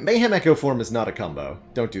 Mayhem Echo Form is not a combo.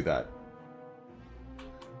 Don't do that.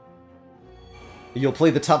 You'll play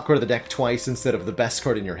the top card of the deck twice instead of the best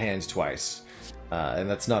card in your hand twice. And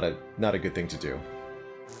that's not a good thing to do.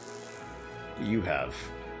 You have...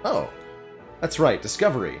 Oh, that's right,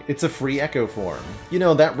 Discovery. It's a free Echo Form. You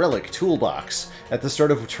know, that relic, Toolbox. At the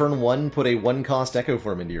start of turn 1, put a 1-cost Echo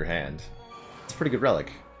Form into your hand. It's a pretty good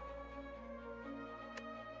relic.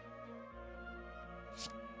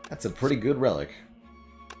 That's a pretty good relic.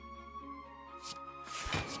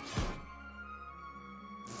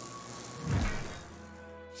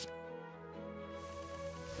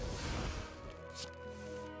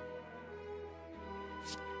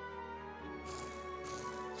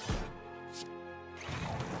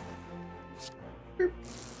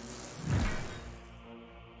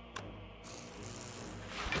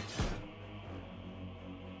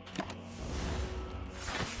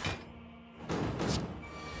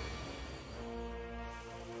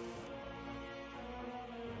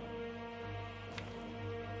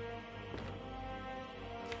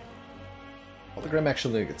 Hologram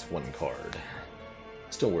actually gets 1 card.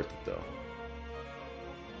 Still worth it, though.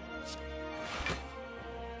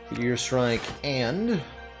 Meteor Strike, and...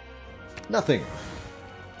 nothing.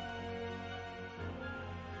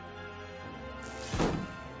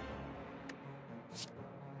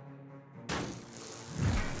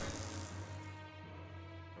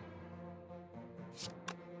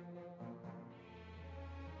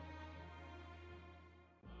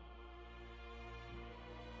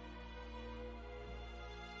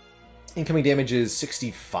 Incoming damage is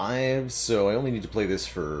 65, so I only need to play this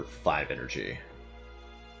for 5 energy.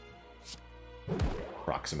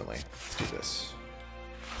 Approximately. Let's do this.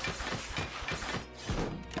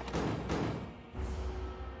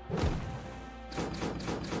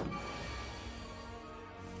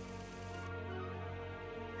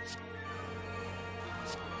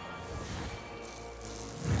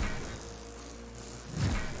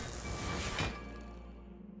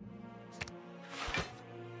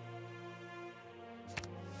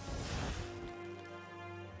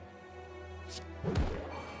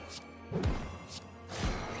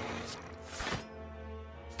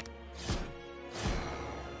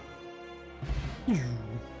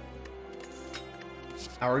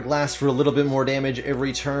 Hourglass for a little bit more damage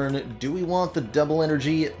every turn. Do we want the double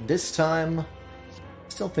energy this time?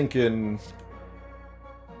 Still thinking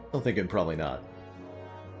probably not.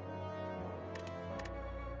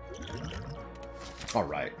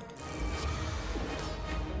 Alright.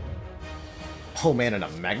 Oh man, and a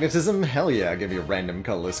magnetism? Hell yeah, I'll give you random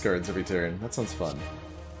colorless cards every turn. That sounds fun.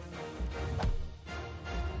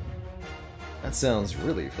 That sounds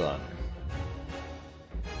really fun.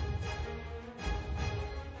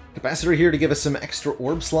 Capacitor here to give us some extra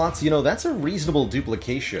orb slots. You know, that's a reasonable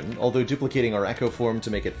duplication, although duplicating our Echo Form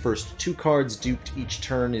to make it first 2 cards duped each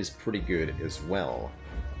turn is pretty good as well.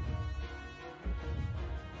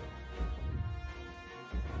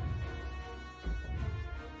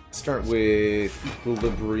 Start with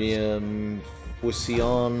Equilibrium,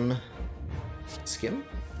 Fusion, Skim?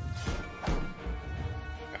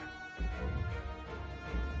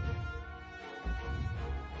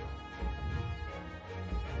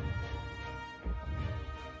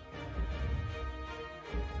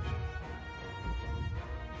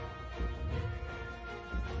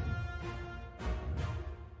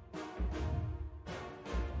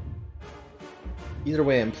 Either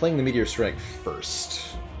way, I'm playing the Meteor Strike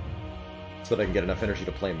first, so that I can get enough energy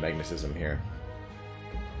to play Magnetism here.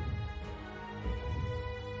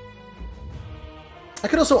 I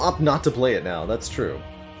could also opt not to play it now, that's true.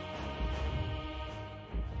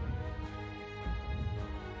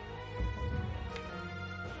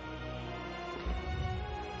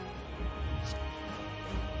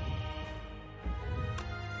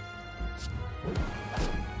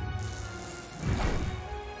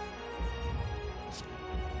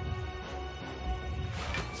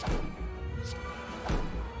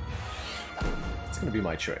 Be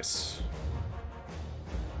my choice.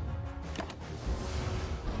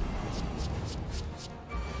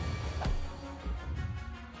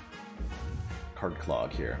 Card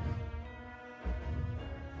Clog here.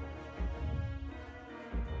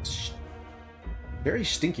 Very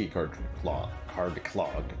stinky card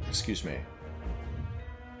clog, excuse me.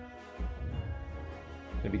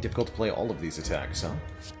 Gonna be difficult to play all of these attacks, huh?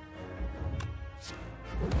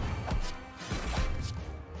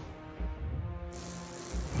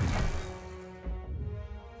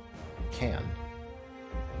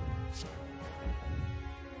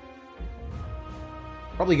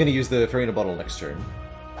 Probably going to use the Fairy in a Bottle next turn.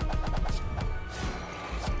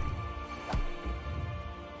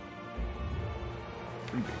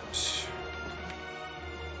 Reboot.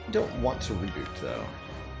 Don't want to reboot, though.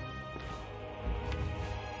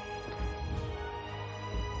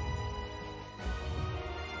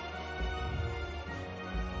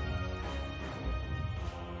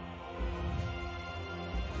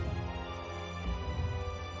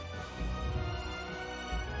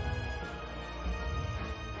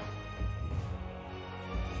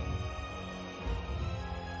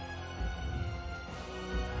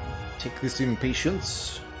 Take this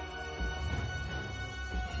impatience.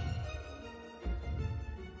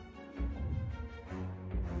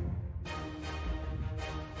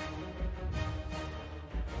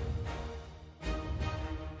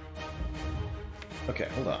 Okay,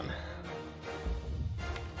 hold on.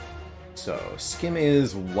 So, Skim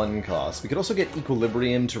is 1 cost. We could also get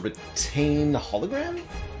Equilibrium to retain the Hologram?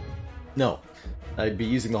 No. I'd be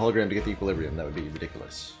using the Hologram to get the Equilibrium. That would be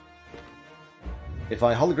ridiculous. If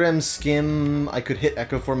I hologram Skim, I could hit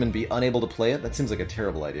Echo Form and be unable to play it? That seems like a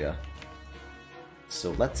terrible idea.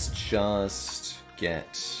 So let's just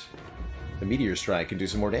get the Meteor Strike and do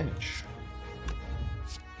some more damage.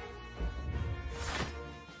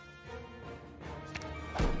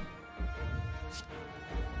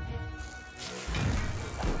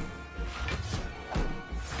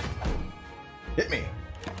 Hit me!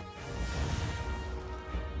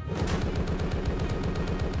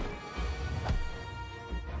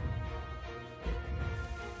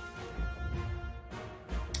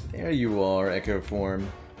 There you are, Echo Form.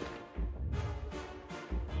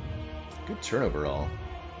 Good turn overall.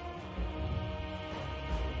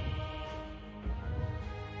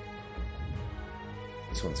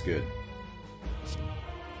 This one's good.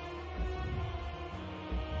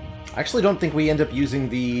 I actually don't think we end up using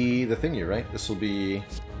the thing here, right? This will be...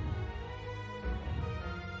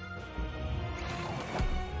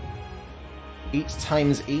 Eight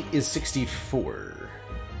times 8 is 64.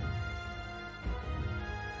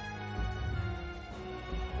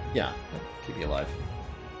 Yeah, keep me alive.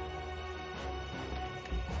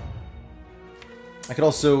 I could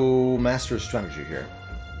also master a strategy here.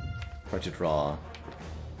 Try to draw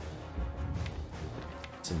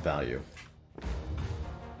some value.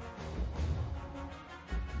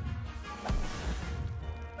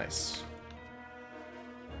 Nice.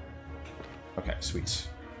 Okay, sweet.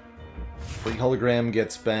 Free Hologram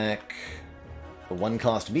gets back the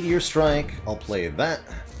 1-cost Meteor Strike. I'll play that.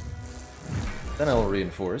 Then I will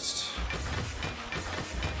reinforce.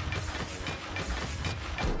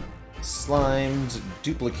 Slimed,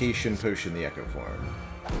 Duplication Potion the Echo Form.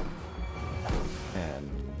 And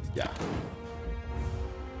yeah.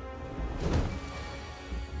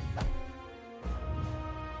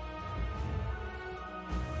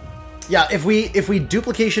 Yeah, if we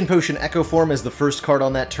Duplication Potion Echo Form as the first card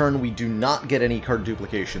on that turn, we do not get any card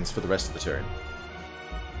duplications for the rest of the turn.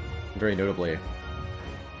 Very notably.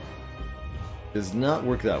 Does not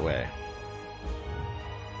work that way.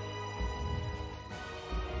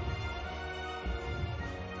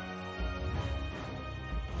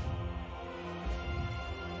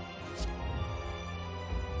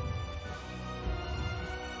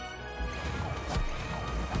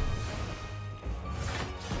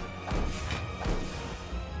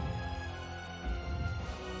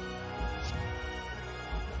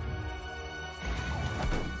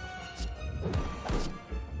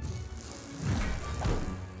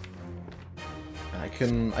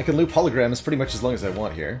 I can loop holograms pretty much as long as I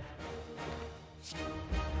want here.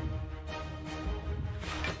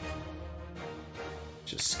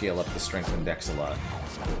 Just scale up the strength and dex a lot.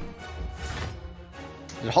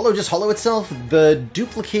 Did Holo just holo itself? The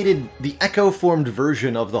echo-formed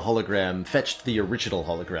version of the hologram fetched the original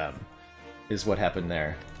hologram, is what happened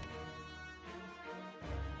there.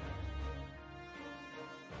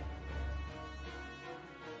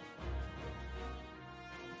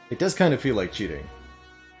 It does kind of feel like cheating.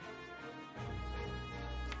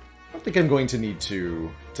 I don't think I'm going to need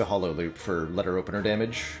to holo loop for letter opener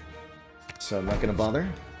damage, so I'm not going to bother.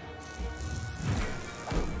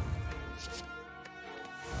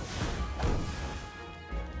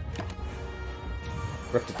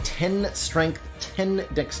 We're up to 10 strength, 10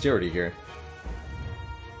 dexterity here.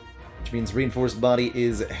 Which means reinforced body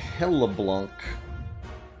is hella blanc.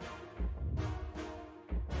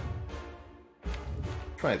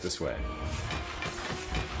 Try it this way.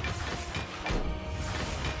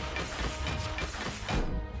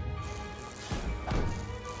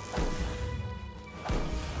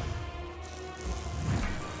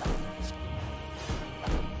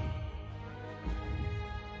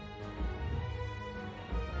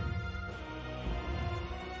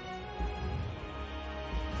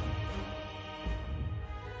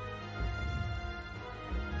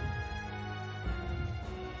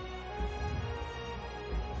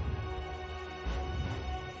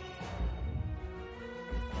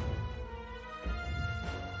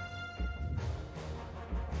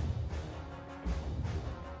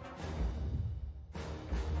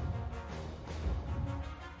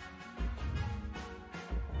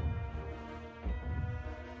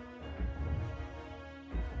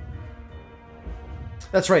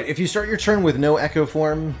 That's right, if you start your turn with no Echo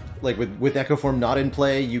Form, like with Echo Form not in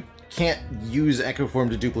play, you can't use Echo Form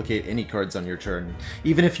to duplicate any cards on your turn.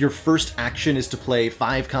 Even if your first action is to play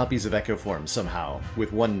 5 copies of Echo Form somehow,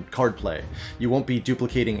 with 1 card play, you won't be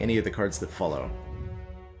duplicating any of the cards that follow.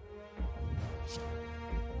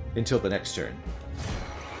 Until the next turn.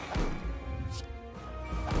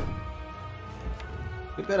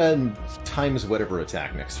 We've got a times whatever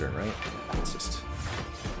attack next turn, right? Let's just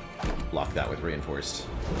block that with reinforced.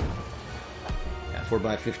 Yeah,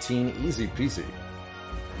 4x15, easy peasy.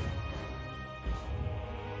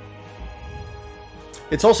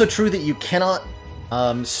 It's also true that you cannot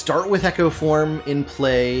start with Echo Form in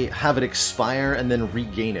play, have it expire, and then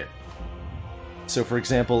regain it. So, for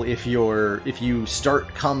example, if you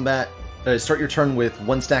start combat, start your turn with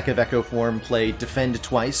 1 stack of Echo Form, play Defend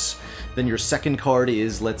twice, then your second card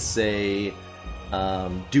is, let's say,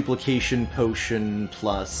 Duplication Potion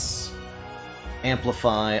plus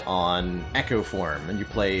Amplify on Echo Form, and you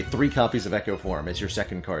play 3 copies of Echo Form as your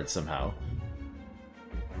second card somehow.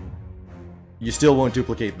 You still won't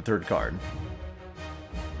duplicate the 3rd card.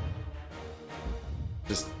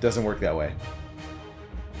 Just doesn't work that way.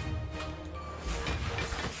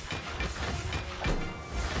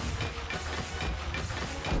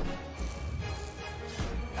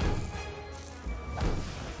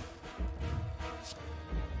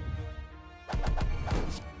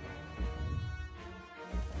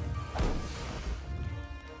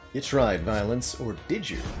 You tried violence, or did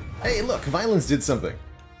you? Hey, look, violence did something.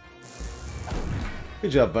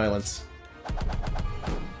 Good job, violence.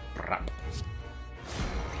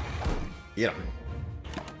 Get him.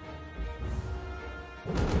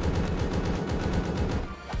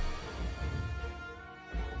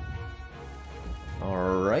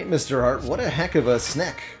 Alright, Mr. Hart, what a heck of a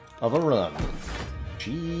snack of a run.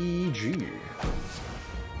 GG.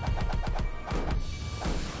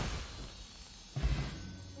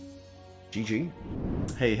 GG.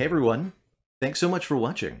 Hey everyone. Thanks so much for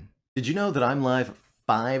watching. Did you know that I'm live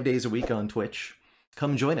 5 days a week on Twitch?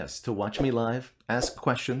 Come join us to watch me live, ask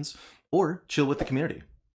questions, or chill with the community.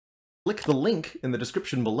 Click the link in the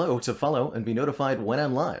description below to follow and be notified when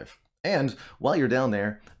I'm live. And while you're down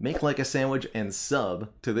there, make like a sandwich and sub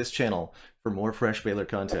to this channel for more fresh Baylor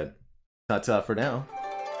content. Ta-ta for now.